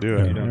 You just don't do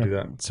it. You don't do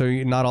that. so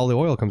not all the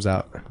oil comes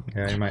out.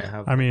 Yeah, you might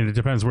have. I mean, it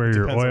depends where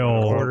your Depends on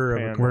oil, the order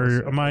of where the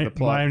your, mine,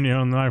 plug. the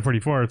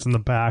 944, it's in the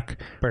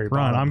back front.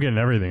 bottom. I'm getting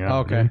everything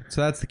out. Okay, dude.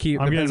 so that's the key.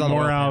 I'm Depends getting on the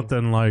more oil out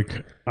than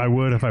like I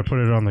would if I put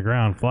it on the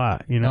ground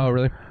flat. Oh,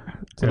 really?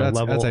 So a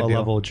that's ideal.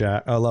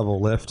 level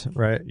lift,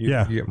 right? You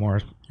get more.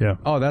 Yeah.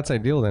 Oh, that's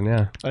ideal then.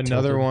 Yeah.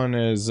 Another one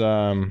is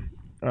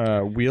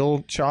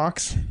wheel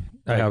chocks.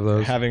 I have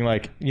those. Having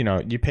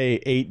you pay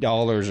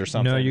 $8 or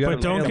something. No, you got.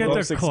 But don't get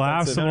most the expensive.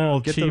 collapsible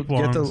Get cheap the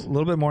ones.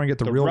 little bit more and get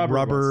the real rubber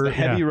rubber, ones,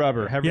 the heavy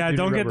rubber. Yeah,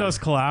 don't get those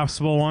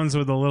collapsible ones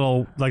with the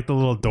little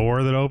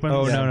door that opens.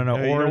 Oh, no. No,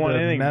 you Or don't want the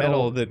anything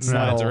metal that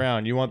slides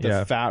around. You want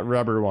the fat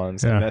rubber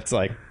ones, and that's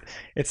like,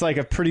 it's like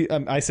a pretty.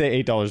 I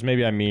say $8.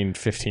 Maybe I mean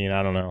 15.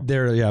 I don't know.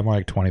 They're more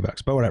like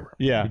 $20, but whatever.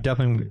 Yeah, You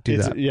definitely do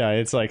it's, that. yeah,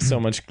 it's like so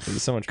much.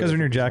 Because when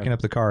you're jacking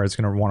up the car, it's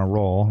going to want to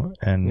roll,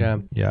 and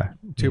yeah,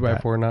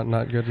 2x4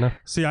 not good enough.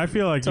 See, I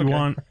feel like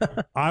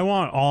I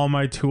want all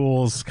my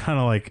tools kind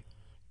of like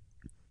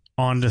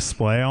on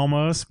display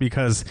almost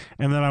and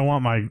then I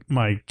want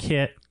my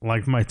kit,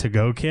 like my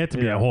to-go kit, to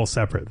be a whole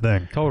separate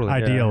thing. Totally.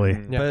 Ideally.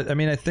 Yeah. But I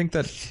mean, I think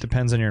that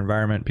depends on your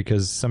environment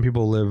because some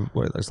people live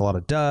where there's a lot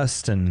of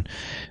dust and.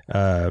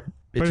 But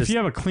if you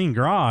have a clean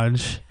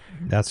garage,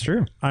 that's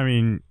true. I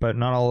mean, But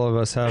not all of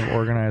us have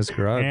organized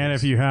garages. and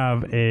if you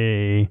have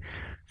a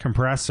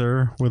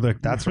compressor with a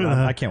that's what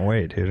I can't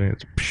wait, dude.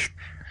 It's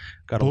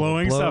Got a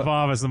Blowing little stuff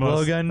off is the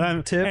most. blowgun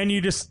and, tip. and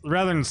you just,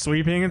 rather than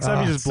sweeping and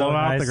stuff, you just so blow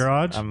out nice. the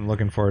garage. I'm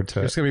looking forward to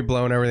You're it. just gonna be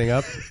blowing everything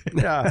up.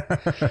 Yeah.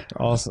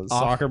 Also,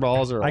 soccer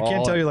balls are I can't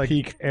all tell you at like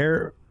peak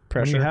air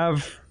pressure. When you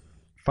have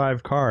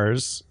 5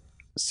 cars,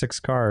 6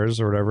 cars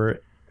or whatever,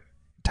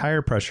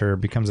 tire pressure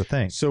becomes a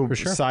thing. So,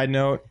 side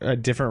note, a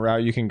different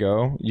route you can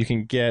go. You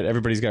can get,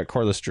 everybody's got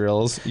cordless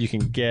drills. You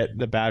can get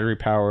the battery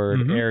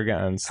powered air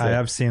guns. I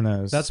have seen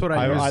those. That's what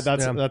I use.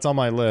 That's on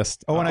my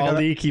list. Oh, and I got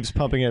Ali keeps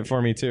pumping it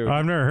for me too.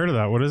 I've never heard of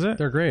that. What is it?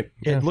 They're great.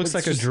 It looks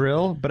like a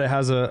drill, but it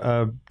has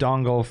a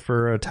dongle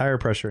for a tire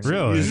pressure.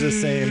 Really? Use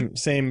the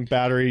same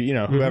battery,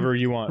 whoever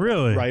you want.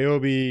 Really?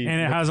 Ryobi.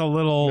 And it has a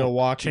little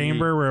Milwaukee.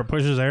 chamber where it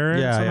pushes air in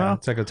Yeah, somehow? yeah.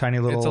 It's like a tiny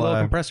little, It's a little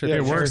compressor. yeah,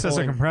 thing. It works as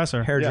a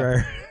compressor. hair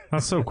dryer.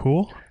 That's so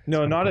cool.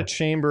 No, not a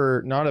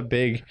chamber, not a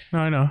big No,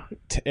 I know.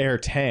 air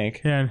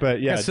tank. Yeah.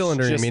 But yeah, A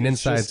cylinder, you mean,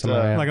 inside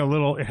somehow, yeah. Like a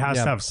little, it has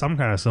Yeah. to have some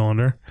kind of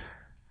cylinder.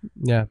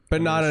 Yeah,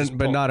 but not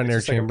an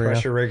air chamber. Yeah.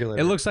 pressure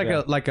regulator. It looks like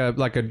an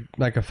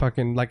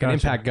Gotcha.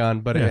 impact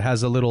gun, but Yeah. it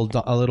has a little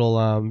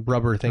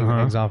rubber thing that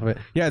hangs off of it.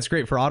 Yeah, it's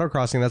great for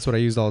autocrossing. That's what I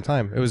used all the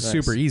time. It was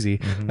super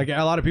easy. Like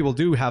a lot of people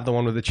do have the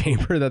one with the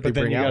chamber that they But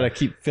then bring you out. got to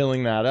keep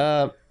filling that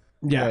up.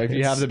 Yeah, if you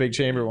it's- have the big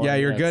chamber one. yeah,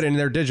 you're that's- good, and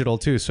they're digital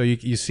too, so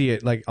you see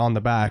it like on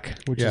the back,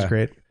 which is Yeah.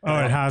 great. Oh,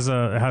 it has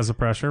a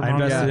pressure I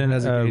monitor? invested Yeah, in it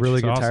has a a gauge. really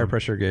It's good tire awesome.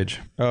 pressure gauge.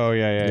 Oh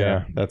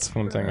yeah. That's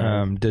one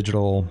thing.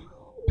 Digital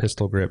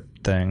pistol grip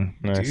thing.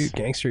 Nice. Dude,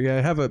 gangster. Yeah,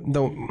 I have I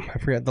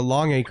forget, the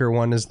Longacre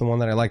one is the one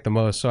that I like the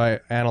most. So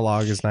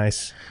analog is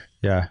nice.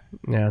 Yeah.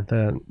 Yeah,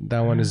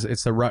 that one is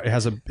it's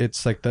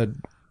like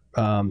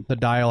the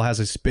dial has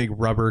this big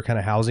rubber kind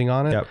of housing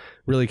on it. Yep.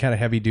 Really kind of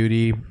heavy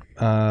duty.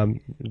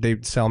 They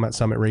sell them at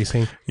Summit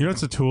Racing. You know,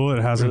 it's a tool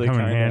that hasn't Really come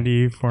in kinda.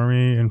 handy for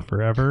me in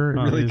forever.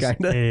 Really Is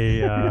kinda?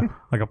 a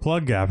like a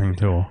plug gapping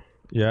tool.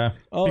 Yeah.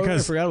 Oh,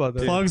 Because I forgot about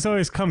that. Plugs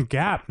always come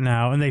gapped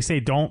now, and they say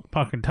don't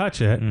fucking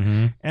touch it.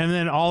 Mm-hmm. And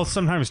then I'll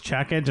sometimes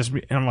check it,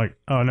 and I'm like,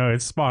 oh no,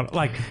 it's spot.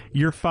 Like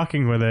you're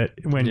fucking with it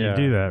when you Yeah.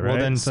 do that, right? Well,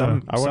 then So-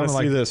 I want to some see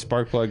like the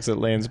spark plugs that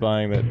Lane's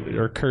buying that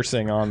are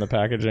cursing on the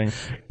packaging.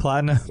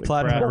 platinum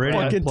Brad-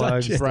 iridium fucking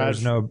plugs. touch it.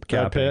 There's no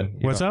Brad Pitt.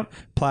 gapping. You What's don't- up?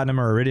 Platinum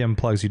or iridium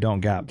plugs you don't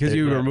gap 'Cause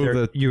you remove they're-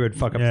 the- you would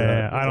fuck up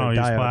Yeah, the I don't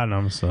the use diode.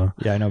 platinum, so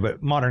Yeah, I know,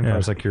 but modern Yeah.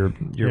 cars like your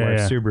Yeah,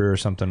 wife's yeah. Subaru or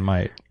something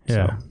might. Yeah.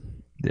 So,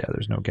 yeah,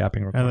 there's no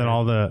gapping required. and then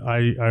all the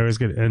I always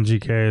get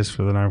NGKs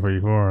for the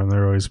 944, and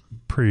they're always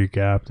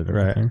pre-gapped and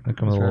right. everything. They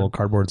come with a little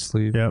cardboard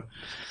sleeve. Yep.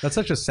 That's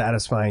such a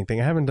satisfying thing.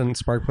 I haven't done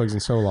spark plugs in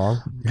so long.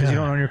 Because you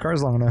don't own your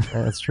cars long enough.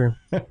 Yeah, that's true.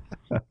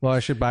 Well, I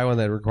should buy one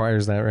that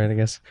requires that, right? I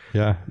guess.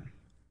 Yeah.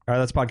 All right,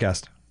 that's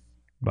podcast.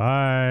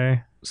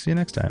 Bye. See you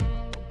next time.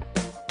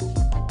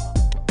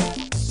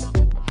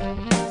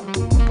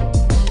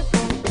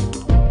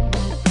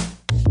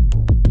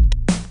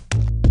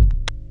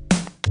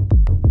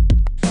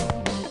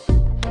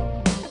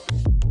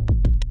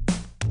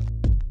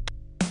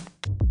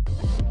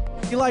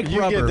 We like You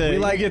rubber. get the, we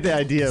like get the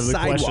idea of the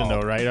question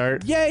sidewall. though, right,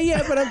 Art?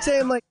 Yeah, but I'm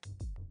saying like.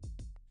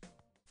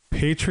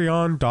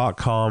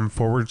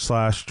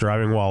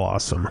 Patreon.com/driving while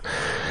awesome.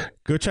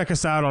 Go check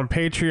us out on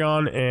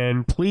Patreon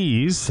and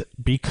please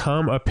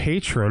become a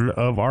patron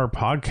of our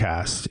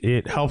podcast.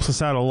 It helps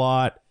us out a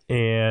lot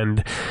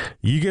and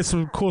you get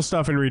some cool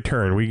stuff in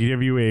return. We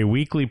give you a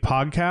weekly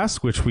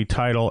podcast, which we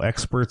title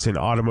Experts in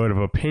Automotive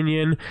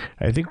Opinion.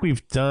 I think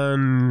we've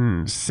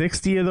done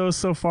 60 of those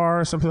so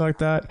far, something like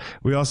that.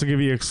 We also give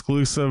you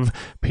exclusive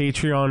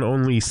Patreon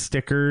only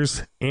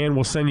stickers, and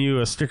we'll send you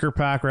a sticker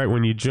pack right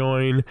when you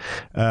join.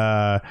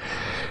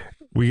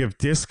 We give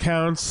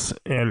discounts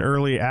and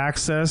early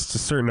access to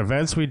certain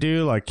events we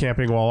do, like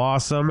Camping While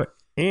Awesome,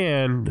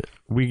 and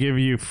we give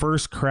you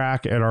first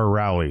crack at our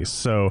rallies.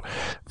 So,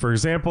 for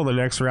example, the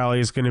next rally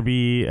is going to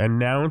be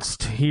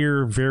announced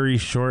here very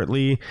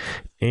shortly,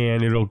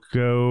 and it'll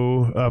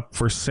go up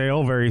for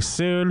sale very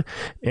soon.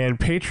 And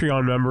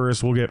Patreon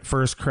members will get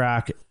first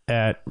crack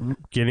at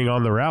getting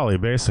on the rally,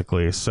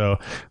 basically. So,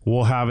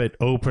 we'll have it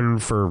open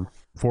for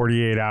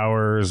 48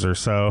 hours or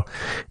so,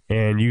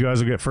 and you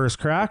guys will get first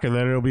crack, and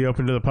then it'll be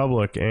open to the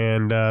public.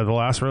 And the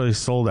last rally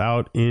sold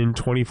out in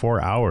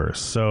 24 hours.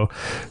 So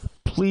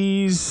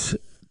please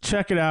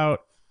check it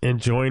out and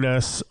join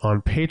us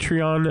on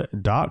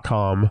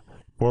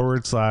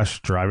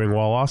patreon.com/driving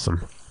while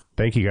awesome.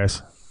 Thank you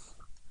guys.